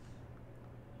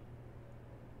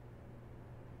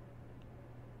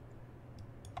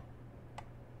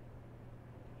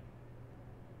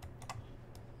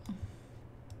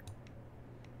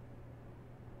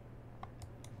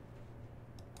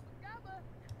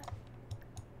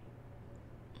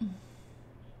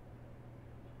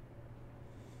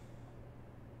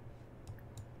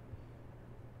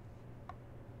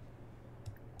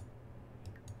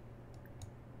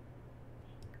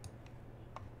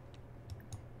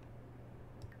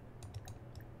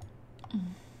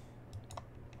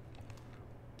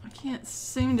 Can't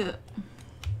seem to...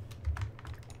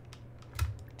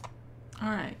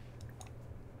 Alright.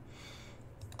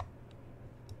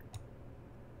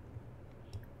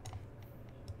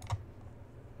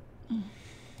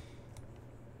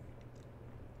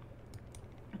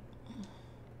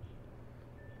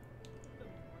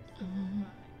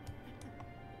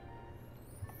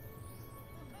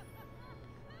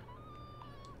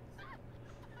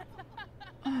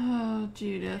 Oh,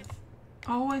 Judith.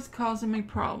 Always causing me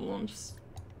problems.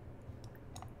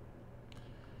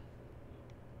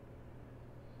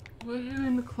 We're here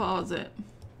in the closet.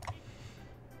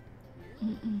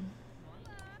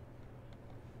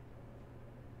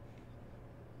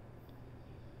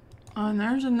 Oh, and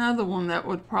there's another one that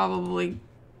would probably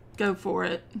go for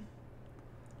it.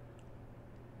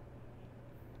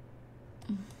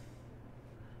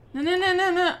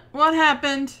 No. What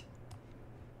happened?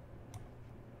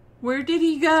 Where did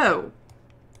he go?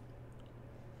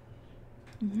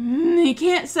 He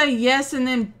can't say yes and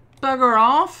then bugger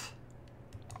off.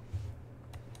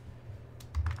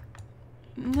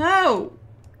 No.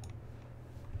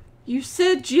 You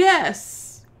said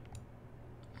yes.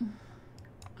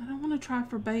 I don't want to try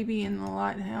for baby in the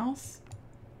lighthouse.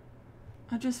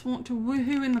 I just want to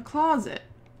woohoo in the closet.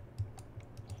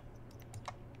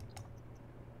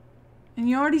 And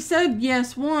you already said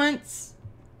yes once.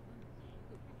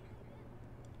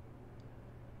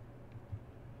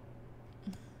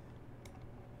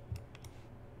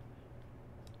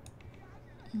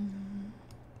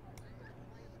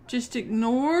 Just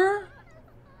ignore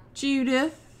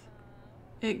Judith.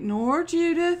 Ignore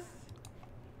Judith.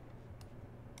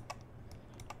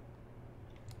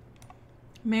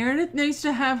 Meredith needs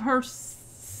to have her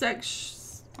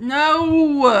sex.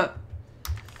 No!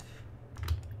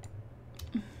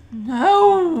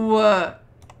 No!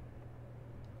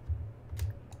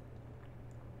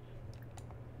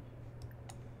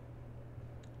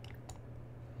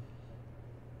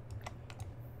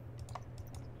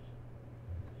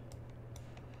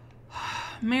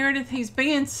 Meredith, he's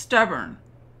being stubborn.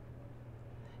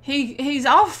 He's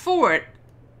all for it.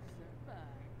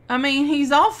 I mean,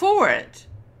 he's all for it.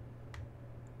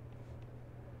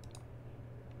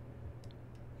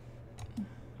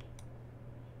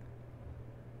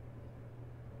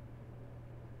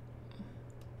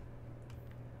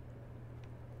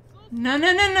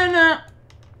 No.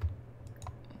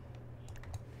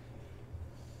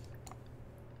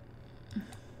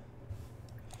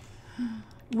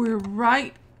 We're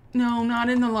right... No, not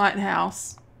in the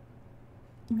lighthouse.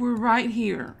 We're right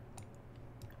here.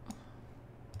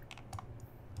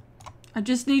 I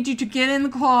just need you to get in the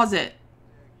closet.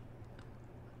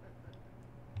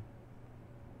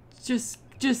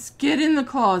 Just get in the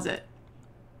closet.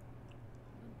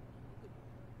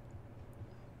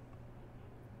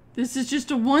 This is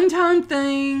just a one-time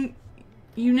thing.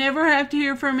 You never have to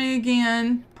hear from me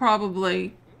again,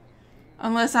 probably.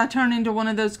 Unless I turn into one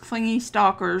of those clingy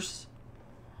stalkers.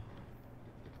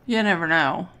 You never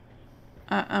know.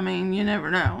 I mean, you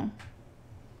never know.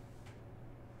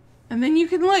 And then you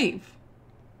can leave.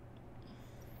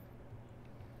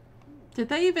 Did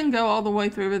they even go all the way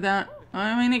through with that?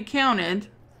 I mean, it counted.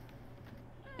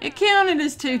 It counted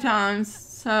as 2 times.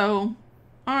 So,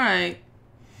 alright.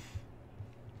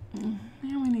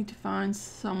 Now we need to find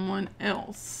someone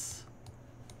else.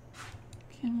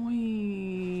 Can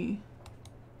we...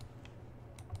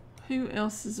 Who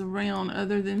else is around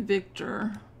other than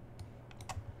Victor?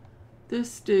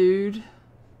 This dude.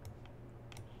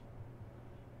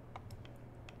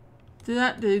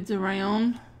 That dude's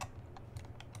around.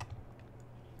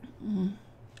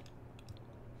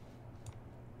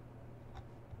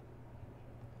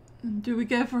 Do we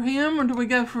go for him or do we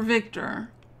go for Victor?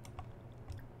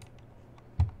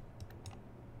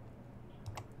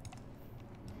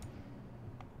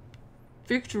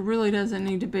 Victor really doesn't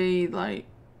need to be like...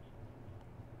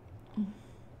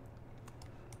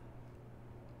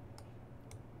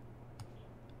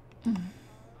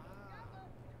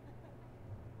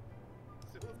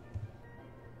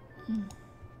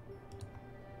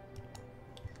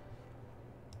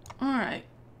 Alright.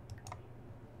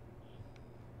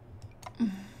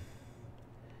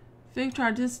 Victor,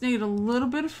 I just need a little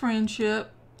bit of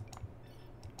friendship.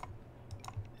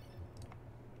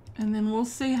 And then we'll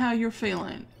see how you're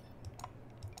feeling.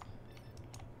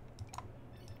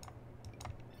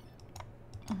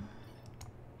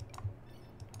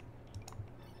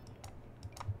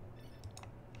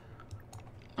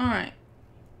 Alright.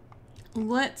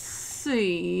 Let's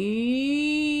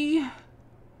see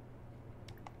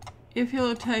if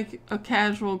he'll take a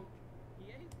casual...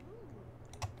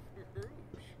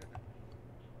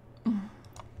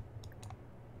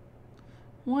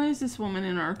 Why is this woman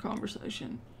in our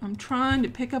conversation? I'm trying to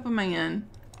pick up a man.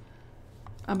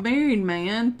 A married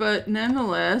man, but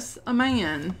nonetheless a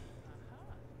man.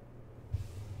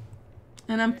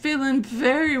 And I'm feeling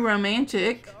very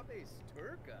romantic.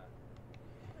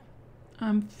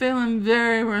 I'm feeling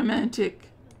very romantic.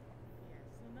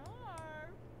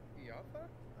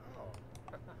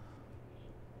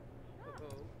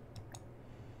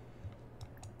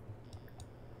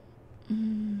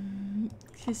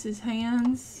 Kiss his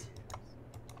hands.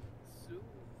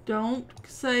 Don't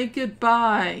say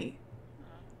goodbye.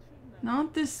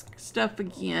 Not this stuff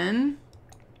again.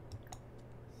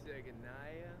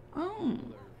 Oh.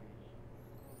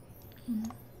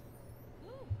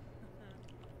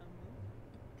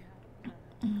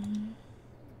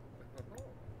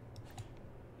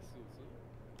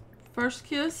 First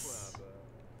kiss.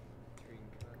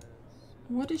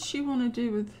 What does she want to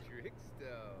do with...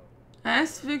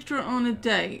 Ask Victor on a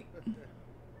date.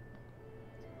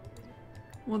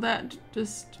 Well, that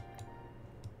just...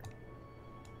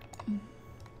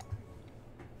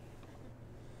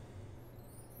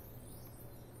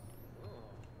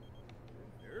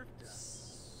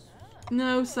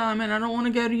 No, Simon, I don't want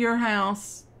to go to your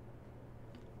house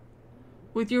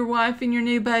with your wife and your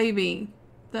new baby.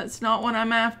 That's not what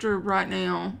I'm after right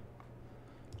now.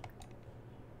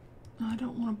 I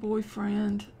don't want a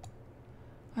boyfriend.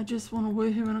 I just want to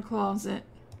woo him in a closet.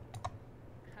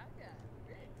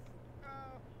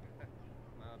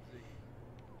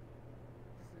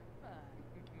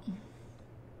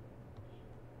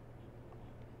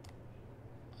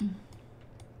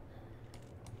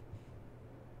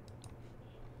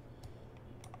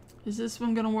 Is this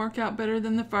one going to work out better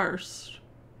than the first?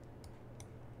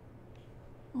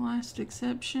 Last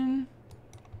exception.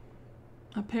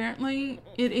 Apparently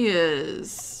it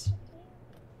is.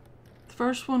 The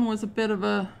first one was a bit of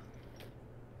a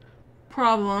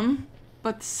problem,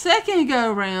 but the second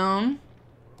go round,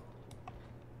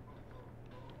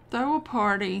 throw a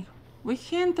party. We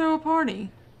can throw a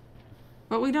party,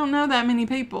 but we don't know that many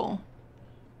people.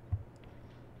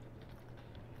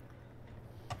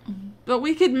 But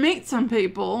we could meet some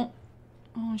people.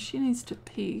 Oh, she needs to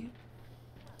pee.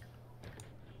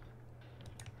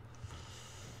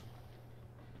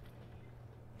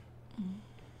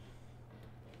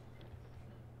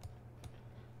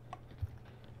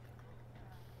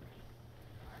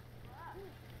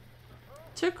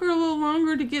 Took her a little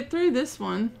longer to get through this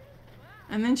one.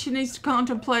 And then she needs to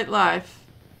contemplate life.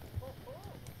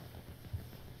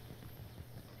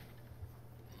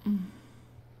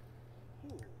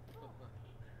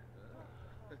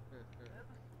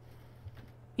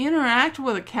 Interact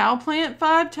with a cow plant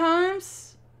 5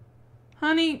 times?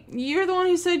 Honey, you're the one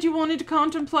who said you wanted to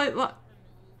contemplate life.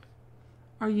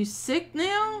 Are you sick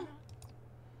now?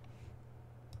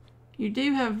 You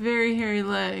do have very hairy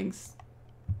legs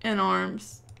and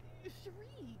arms.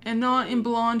 And not in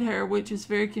blonde hair, which is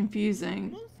very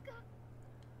confusing.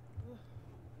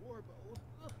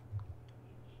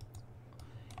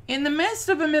 In the midst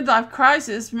of a midlife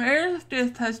crisis,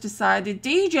 Meredith has decided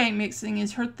DJ mixing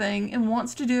is her thing and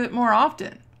wants to do it more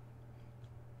often.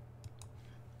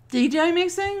 DJ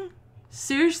mixing?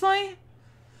 Seriously?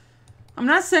 I'm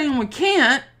not saying we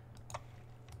can't.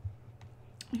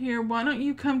 Here, why don't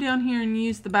you come down here and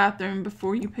use the bathroom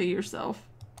before you pee yourself?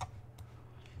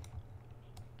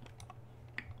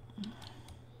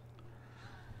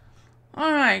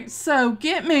 Alright, so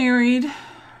get married.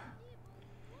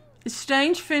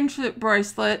 Exchange friendship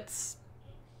bracelets.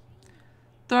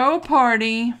 Throw a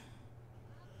party.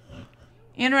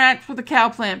 Interact with a cow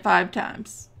plant 5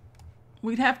 times.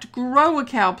 We'd have to grow a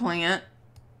cow plant.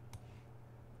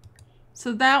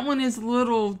 So that one is a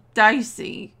little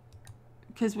dicey.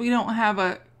 Because we don't have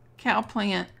a cow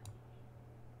plant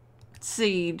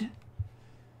seed.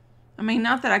 I mean,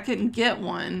 not that I couldn't get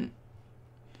one.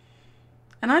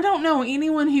 And I don't know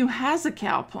anyone who has a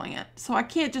cow plant. So I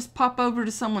can't just pop over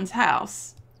to someone's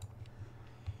house.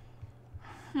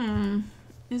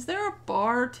 Is there a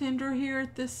bartender here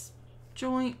at this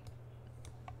joint?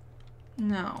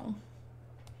 No.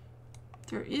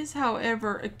 There is,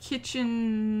 however, a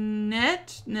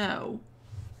kitchenette? No.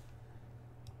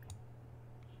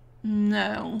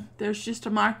 No. There's just a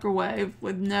microwave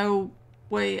with no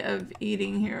way of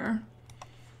eating here.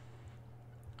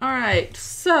 Alright,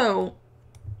 so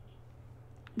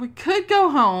we could go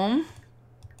home.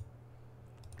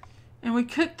 And we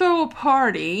could throw a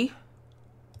party.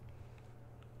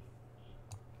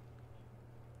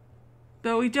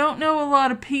 Though we don't know a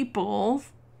lot of people.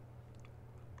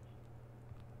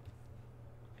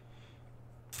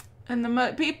 And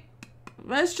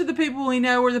most of the people we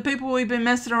know are the people we've been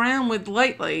messing around with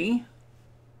lately.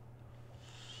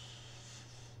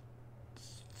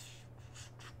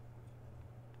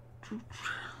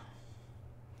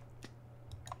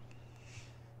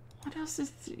 What else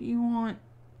is you want?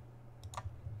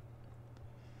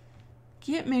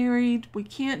 Get married. We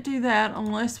can't do that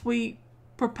unless we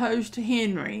propose to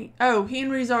Henry. Oh,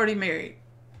 Henry's already married.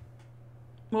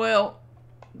 Well,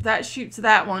 that shoots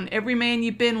that one. Every man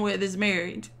you've been with is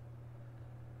married.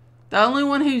 The only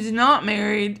one who's not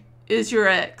married is your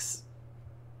ex.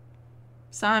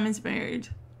 Simon's married.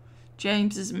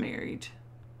 James is married.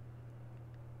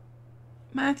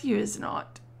 Matthew is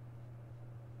not.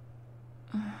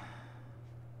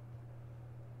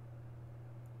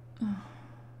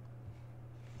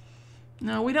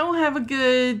 No, we don't have a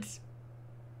good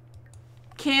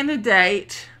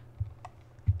candidate.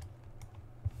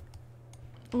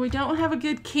 We don't have a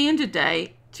good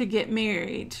candidate to get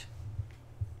married.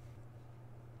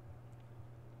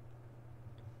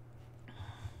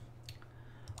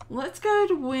 Let's go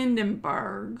to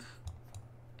Windenburg.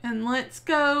 And let's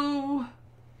go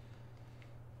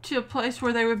to a place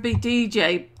where there would be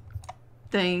DJ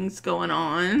things going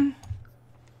on.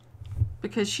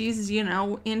 Because she's, you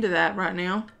know, into that right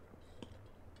now.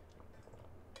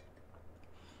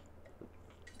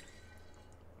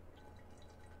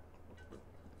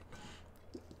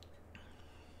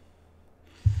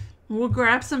 We'll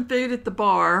grab some food at the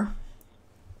bar.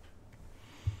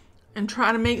 And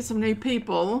try to meet some new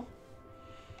people.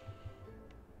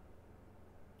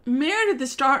 Meredith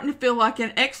is starting to feel like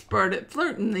an expert at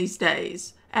flirting these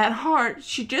days. At heart,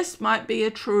 she just might be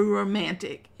a true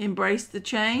romantic. Embrace the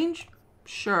change?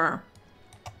 Sure.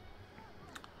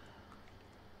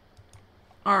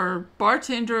 Our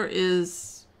bartender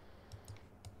is...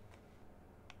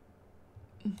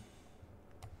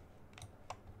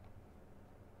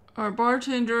 Our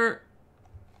bartender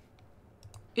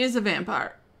is a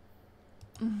vampire.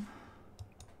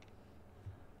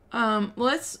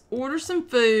 Let's order some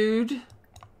food.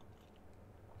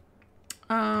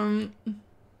 Some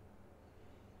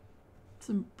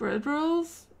bread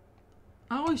rolls.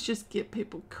 I always just get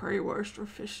people currywurst or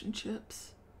fish and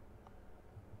chips.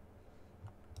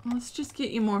 Let's just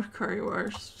get you more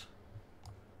currywurst.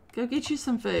 Go get you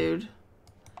some food.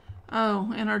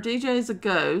 Oh, and our DJ is a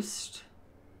ghost.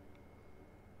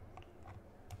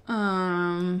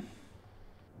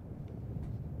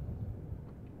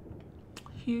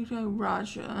 Hugo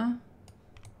Raja.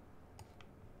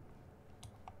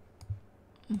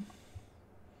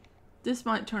 This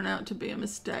might turn out to be a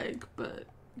mistake, but,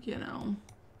 you know.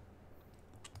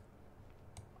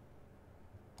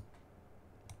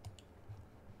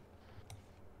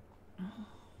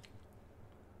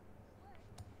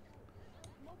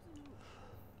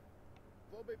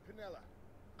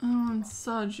 And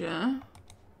Saja.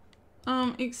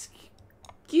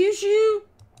 Excuse you?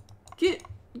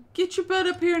 Get your butt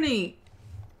up here and eat.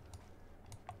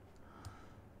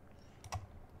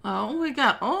 Oh, we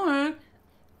got Ork.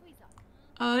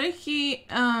 Ricky,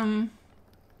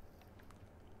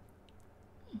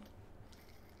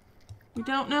 we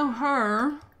don't know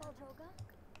her.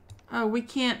 Oh, we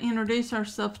can't introduce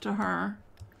ourselves to her.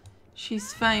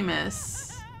 She's famous.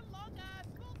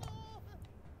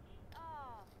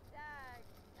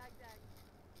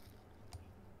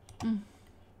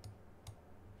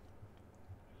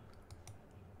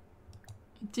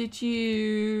 Did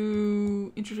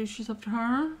you introduce yourself to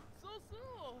her?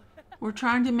 We're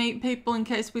trying to meet people in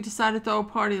case we decide to throw a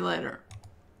party later.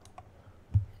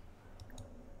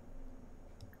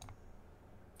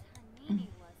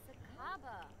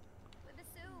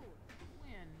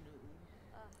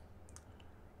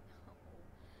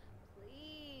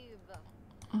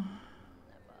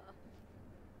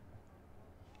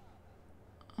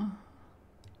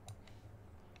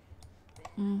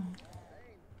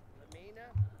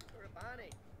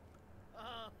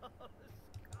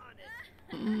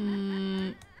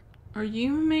 Are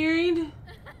you married?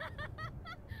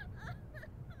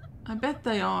 I bet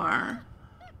they are.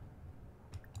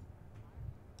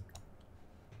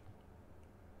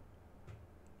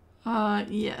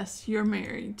 Yes, you're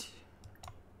married.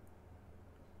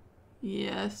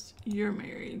 Yes, you're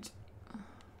married.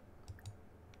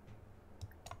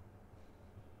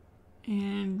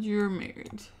 And you're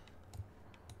married.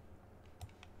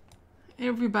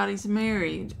 Everybody's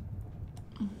married.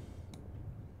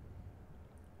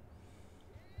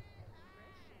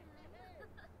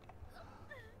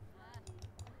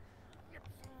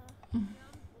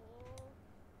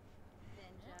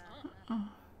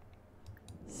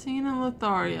 Sina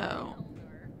Lothario.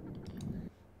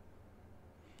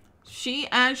 She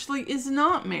actually is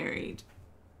not married.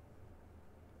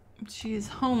 She is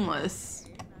homeless.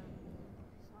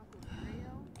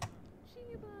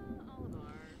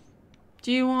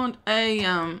 Do you want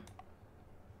a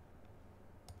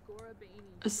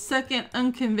a second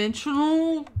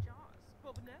unconventional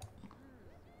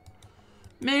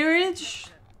marriage.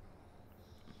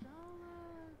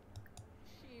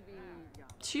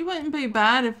 She wouldn't be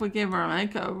bad if we give her a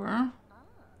makeover.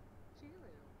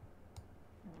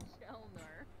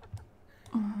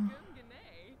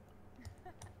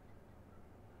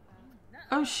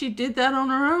 Oh, she did that on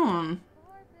her own.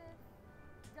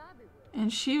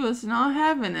 And she was not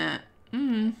having it.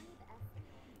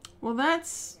 Well,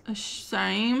 that's a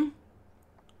shame.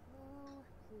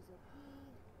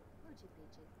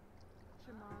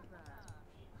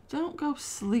 Don't go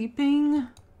sleeping.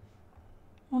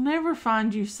 We'll never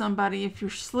find you somebody if you're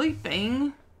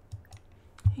sleeping.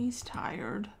 He's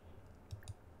tired.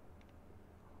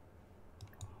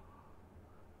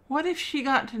 What if she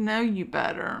got to know you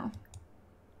better?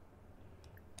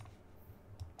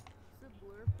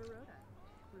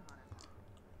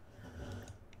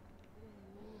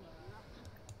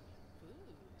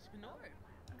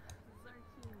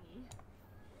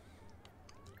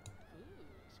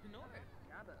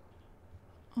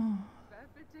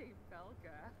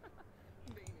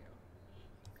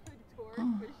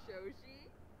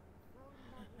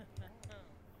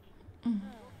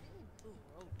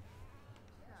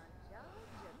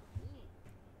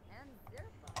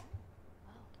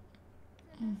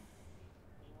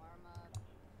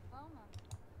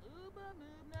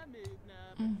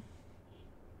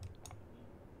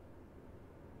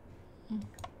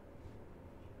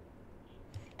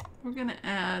 We're gonna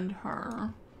add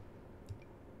her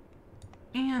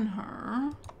and her.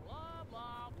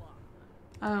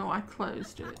 Oh, I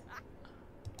closed it.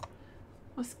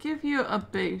 Let's give you a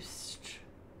boost.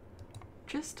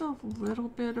 Just a little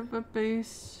bit of a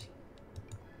boost.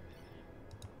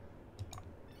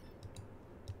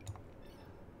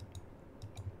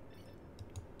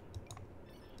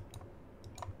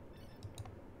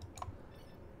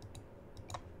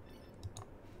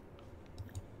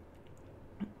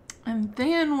 And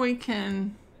then we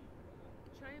can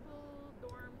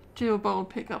do a bold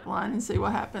pickup line and see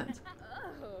what happens.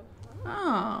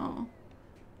 Oh,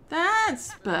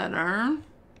 that's better.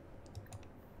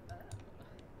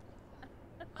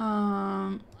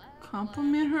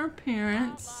 Compliment her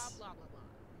appearance.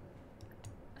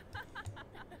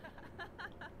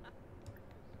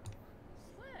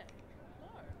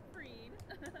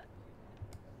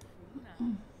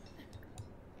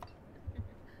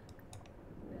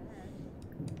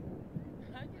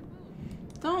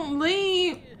 Don't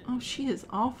leave. Oh, she is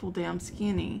awful damn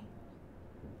skinny.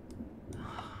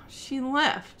 She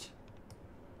left.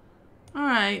 All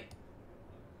right.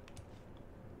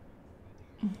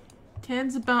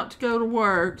 Ted's about to go to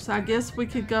work, so I guess we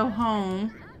could go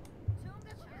home.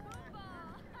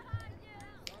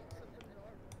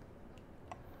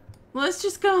 Let's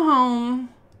just go home.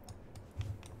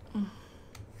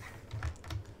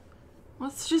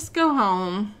 Let's just go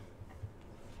home.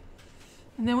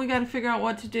 And then we got to figure out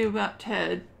what to do about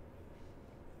Ted.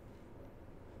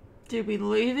 Did we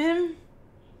leave him?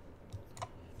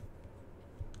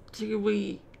 Did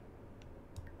we...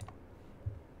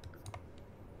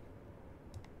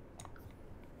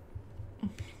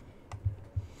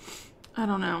 I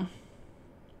don't know.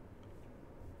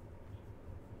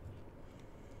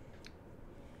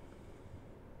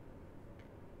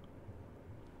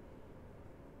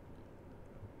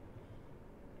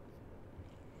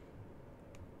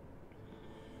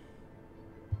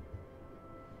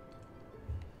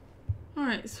 All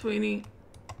right, sweetie.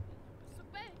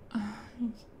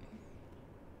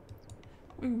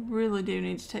 We really do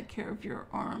need to take care of your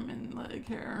arm and leg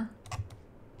hair.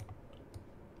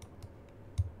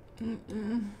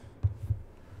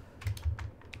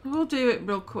 We'll do it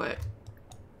real quick.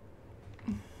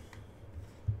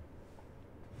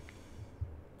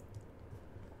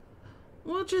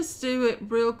 We'll just do it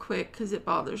real quick because it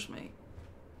bothers me.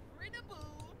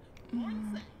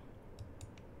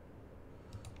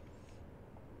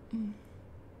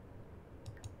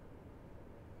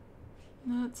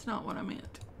 No, that's not what I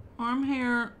meant. Arm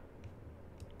hair,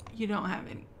 you don't have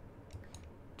any.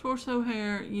 Torso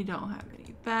hair, you don't have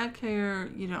any. Back hair,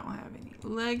 you don't have any.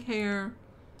 Leg hair,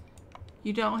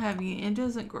 you don't have any. It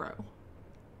doesn't grow.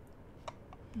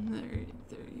 There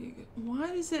you go.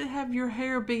 Why does it have your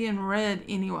hair being red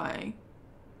anyway?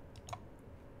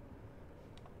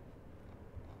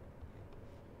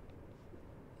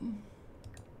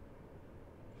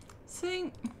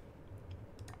 See?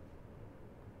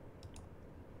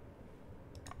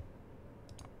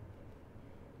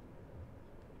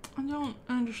 I don't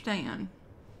understand.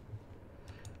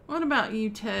 What about you,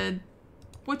 Ted?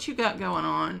 What you got going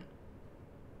on?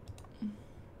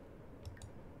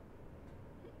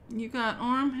 You got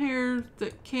arm hair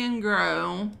that can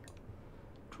grow.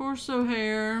 Torso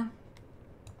hair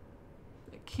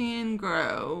that can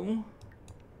grow.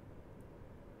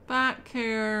 Back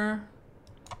hair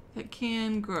that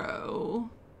can grow.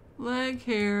 Leg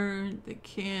hair that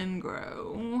can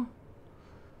grow.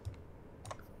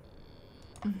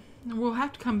 We'll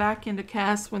have to come back into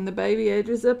cast when the baby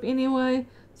ages up anyway,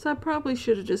 so I probably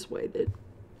should have just waited.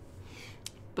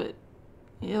 But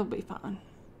it'll be fine.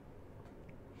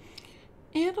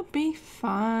 It'll be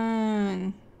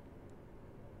fine.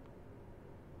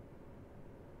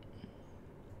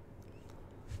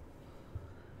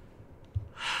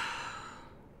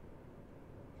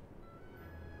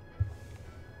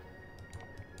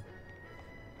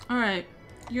 Alright,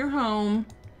 you're home.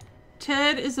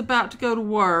 Ted is about to go to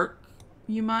work.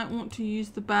 You might want to use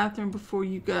the bathroom before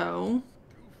you go.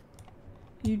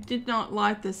 You did not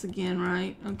light this again,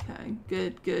 right? Okay,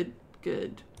 good, good,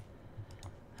 good.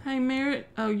 Hey, Merritt.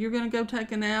 Oh, you're going to go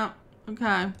take a nap?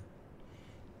 Okay.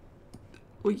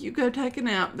 Well, you go take a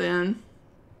nap then.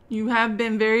 You have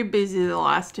been very busy the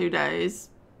last 2 days.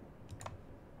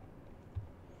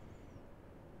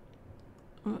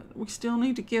 We still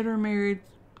need to get her married,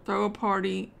 throw a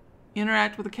party,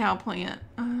 interact with a cow plant.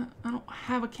 I don't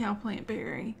have a cow plant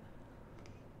berry.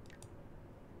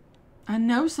 I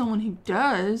know someone who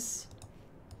does.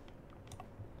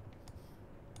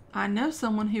 I know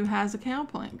someone who has a cow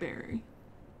plant berry.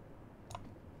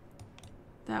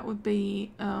 That would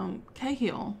be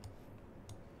Cahill.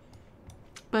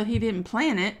 But he didn't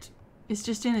plant it. It's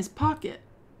just in his pocket.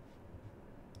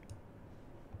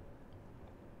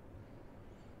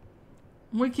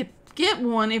 We could get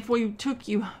one if we took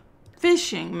you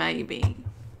fishing, maybe.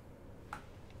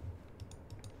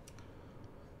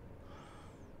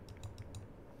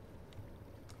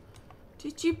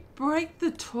 Did you break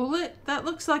the toilet? That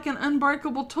looks like an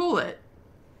unbreakable toilet.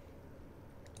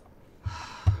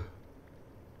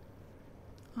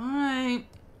 Alright.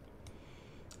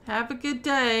 Have a good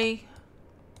day.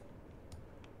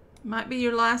 Might be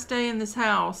your last day in this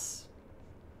house.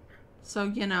 So,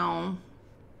 you know.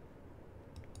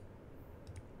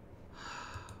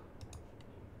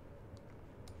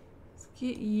 Let's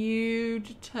get you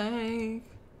to take.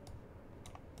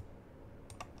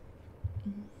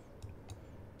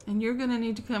 And you're gonna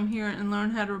need to come here and learn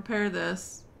how to repair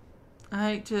this. I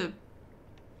hate to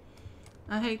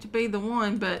be the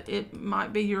one, but it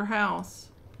might be your house.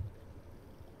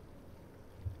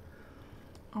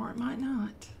 Or it might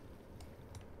not.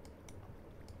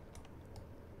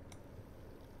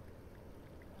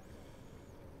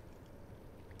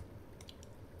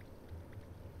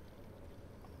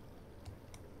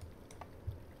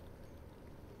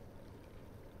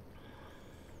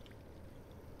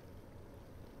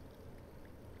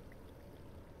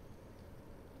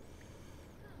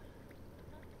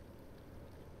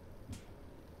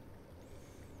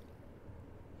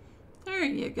 There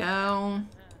you go.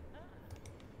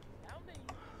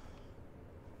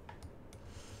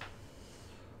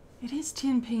 It is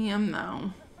 10 p.m.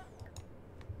 though.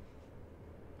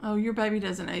 Oh, your baby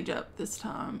doesn't age up this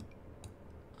time.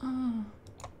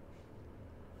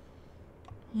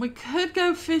 We could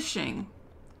go fishing.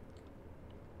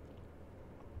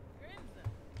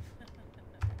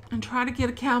 And try to get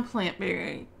a cow plant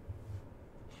berry.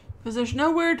 Because there's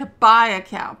nowhere to buy a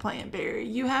cow plant berry.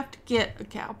 You have to get a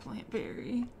cow plant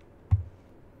berry.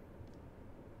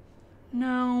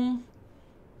 No.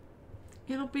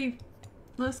 It'll be...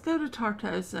 Let's go to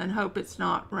Tartosa and hope it's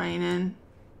not raining.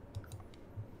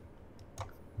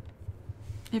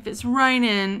 If it's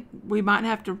raining, we might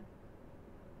have to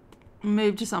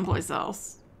move to someplace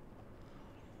else.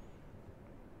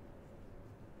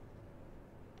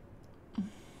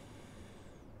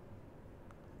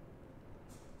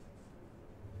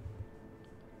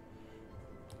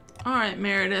 All right,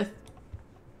 Meredith.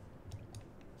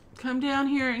 Come down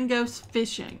here and go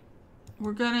fishing.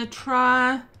 We're gonna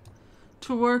try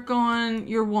to work on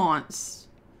your wants.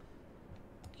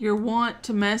 Your want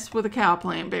to mess with a cow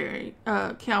plant berry,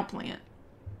 cow plant,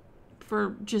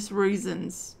 for just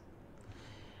reasons.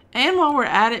 And while we're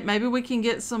at it, maybe we can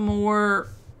get some more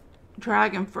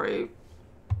dragon fruit,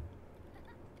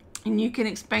 and you can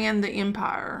expand the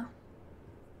empire.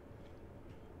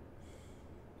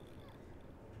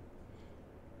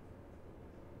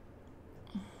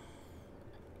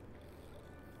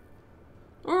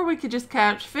 Or we could just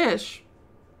catch fish.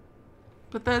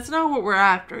 But that's not what we're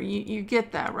after. You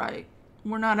get that right.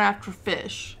 We're not after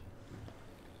fish.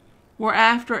 We're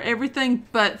after everything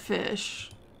but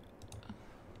fish.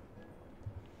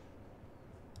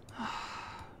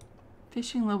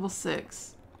 Fishing level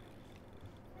 6.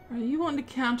 Are you wanting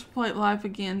to contemplate life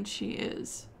again? She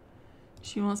is.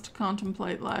 She wants to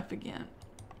contemplate life again.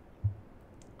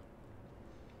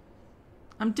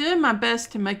 I'm doing my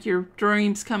best to make your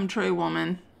dreams come true,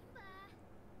 woman.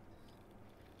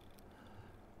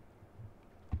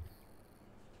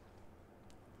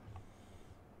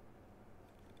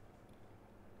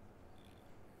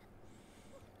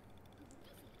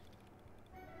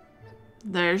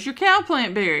 There's your cow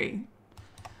plant berry.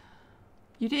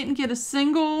 You didn't get a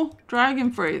single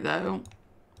dragon fruit, though,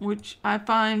 which I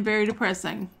find very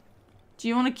depressing. Do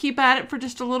you want to keep at it for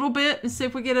just a little bit and see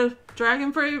if we get a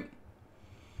dragon fruit?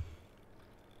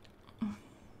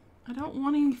 I don't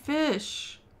want any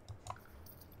fish.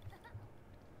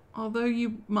 Although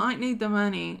you might need the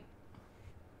money.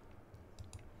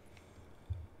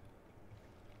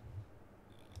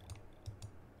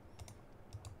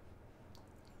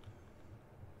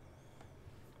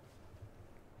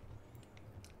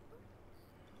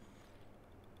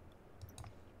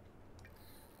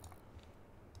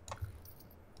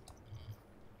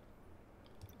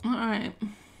 Alright.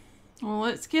 Well,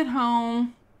 let's get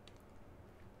home.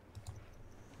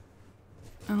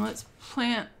 And let's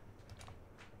plant.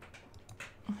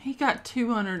 He got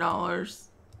 $200.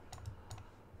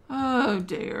 Oh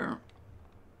dear.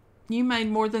 You made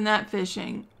more than that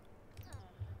fishing.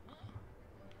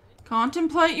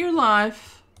 Contemplate your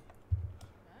life.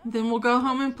 Then we'll go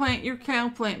home and plant your cow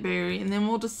plant berry. And then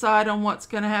we'll decide on what's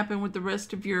going to happen with the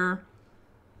rest of your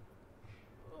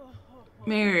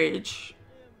marriage.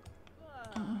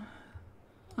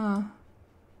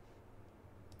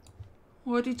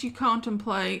 What did you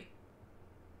contemplate?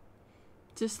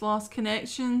 Just lost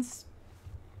connections?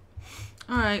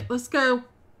 Alright, let's go.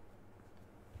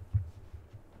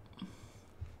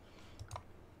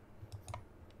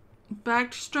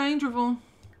 Back to Strangerville.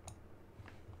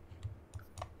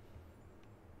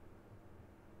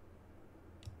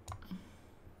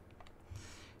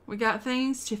 We got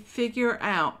things to figure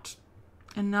out.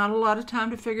 And not a lot of time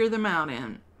to figure them out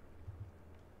in.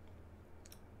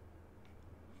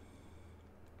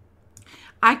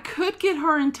 I could get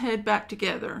her and Ted back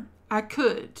together. I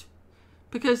could.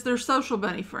 Because they're social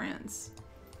bunny friends.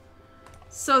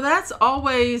 So that's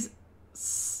always,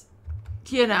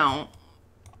 you know,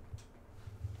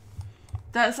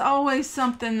 that's always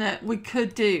something that we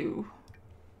could do.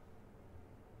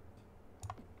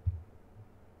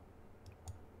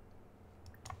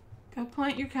 Go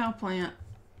plant your cow plant.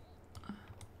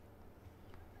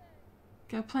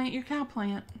 Go plant your cow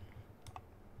plant.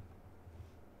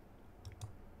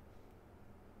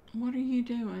 What are you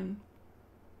doing?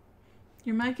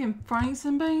 You're making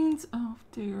frankenbeans? Oh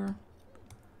dear.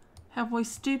 Have we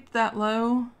stooped that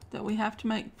low that we have to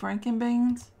make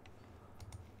frankenbeans?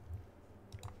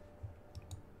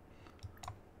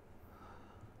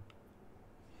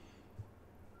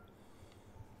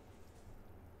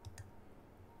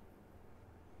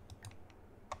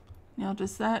 Now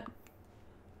does that...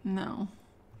 No.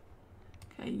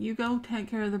 Okay, you go take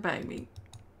care of the baby.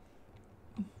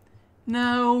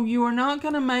 No, you are not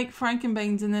going to make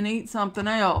frankenbeans and then eat something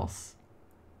else.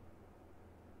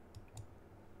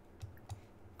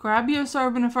 Grab you a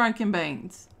serving of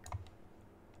frankenbeans.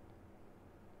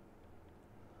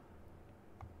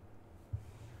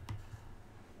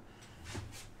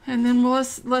 And then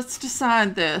let's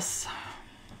decide this.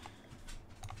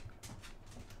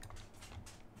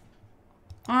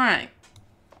 Alright.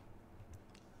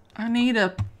 I need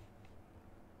a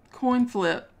coin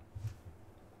flip.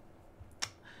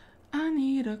 I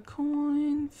need a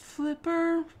coin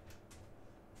flipper.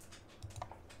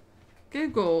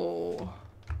 Google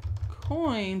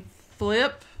coin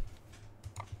flip.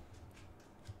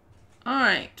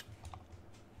 Alright.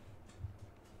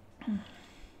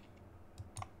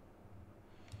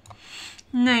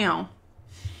 Now,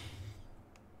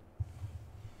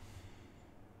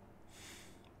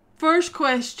 first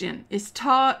question, is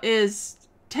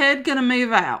Ted gonna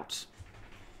move out?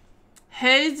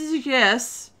 Heads is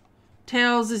yes,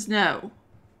 tails is no.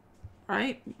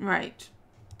 Right? Right.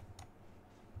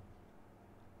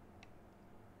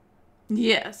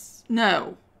 Yes.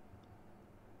 No.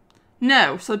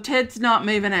 No, so Ted's not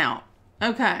moving out.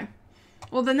 Okay.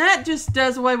 Well, then that just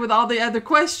does away with all the other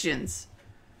questions.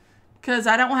 Because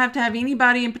I don't have to have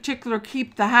anybody in particular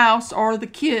keep the house or the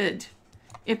kid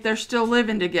if they're still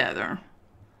living together.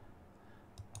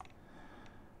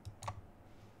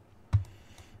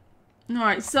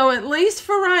 Alright, so at least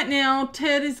for right now,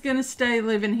 Ted is going to stay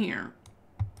living here.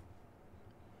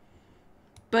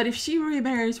 But if she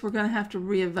remarries, we're going to have to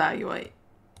reevaluate.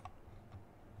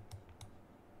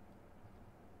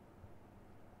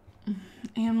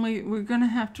 And we're going to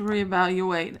have to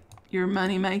reevaluate your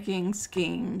money-making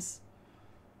schemes.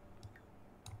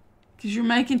 Because you're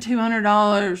making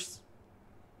 $200.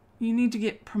 You need to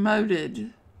get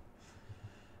promoted.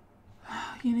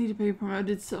 You need to be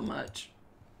promoted so much.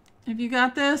 Have you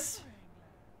got this?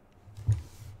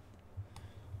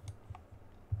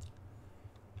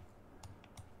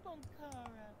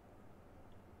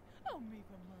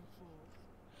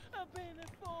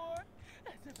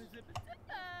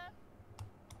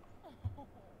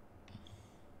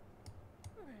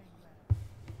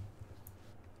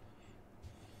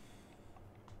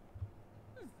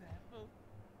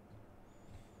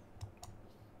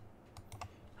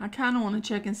 I kind of want to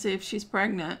check and see if she's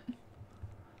pregnant.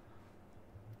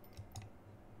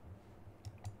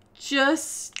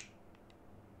 Just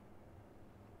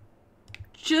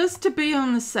to be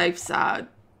on the safe side.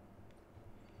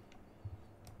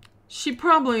 She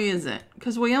probably isn't,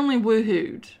 because we only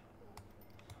woohooed.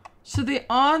 So the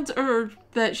odds are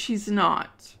that she's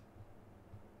not.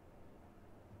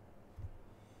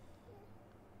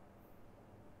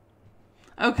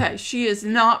 Okay, she is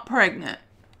not pregnant.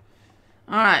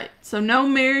 Alright, so no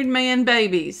married man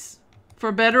babies.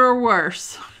 For better or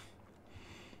worse.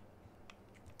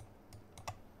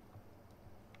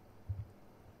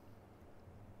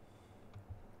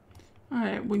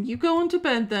 Alright, well, you go into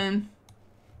bed then.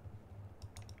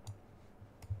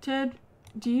 Ted,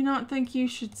 do you not think you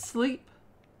should sleep?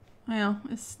 Well,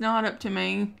 it's not up to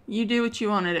me. You do what you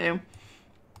want to do.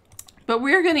 But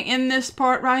we're going to end this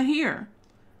part right here.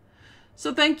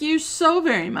 So thank you so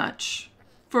very much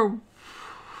for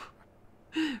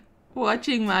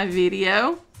watching my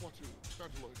video.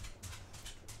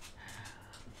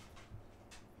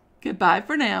 Goodbye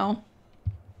for now.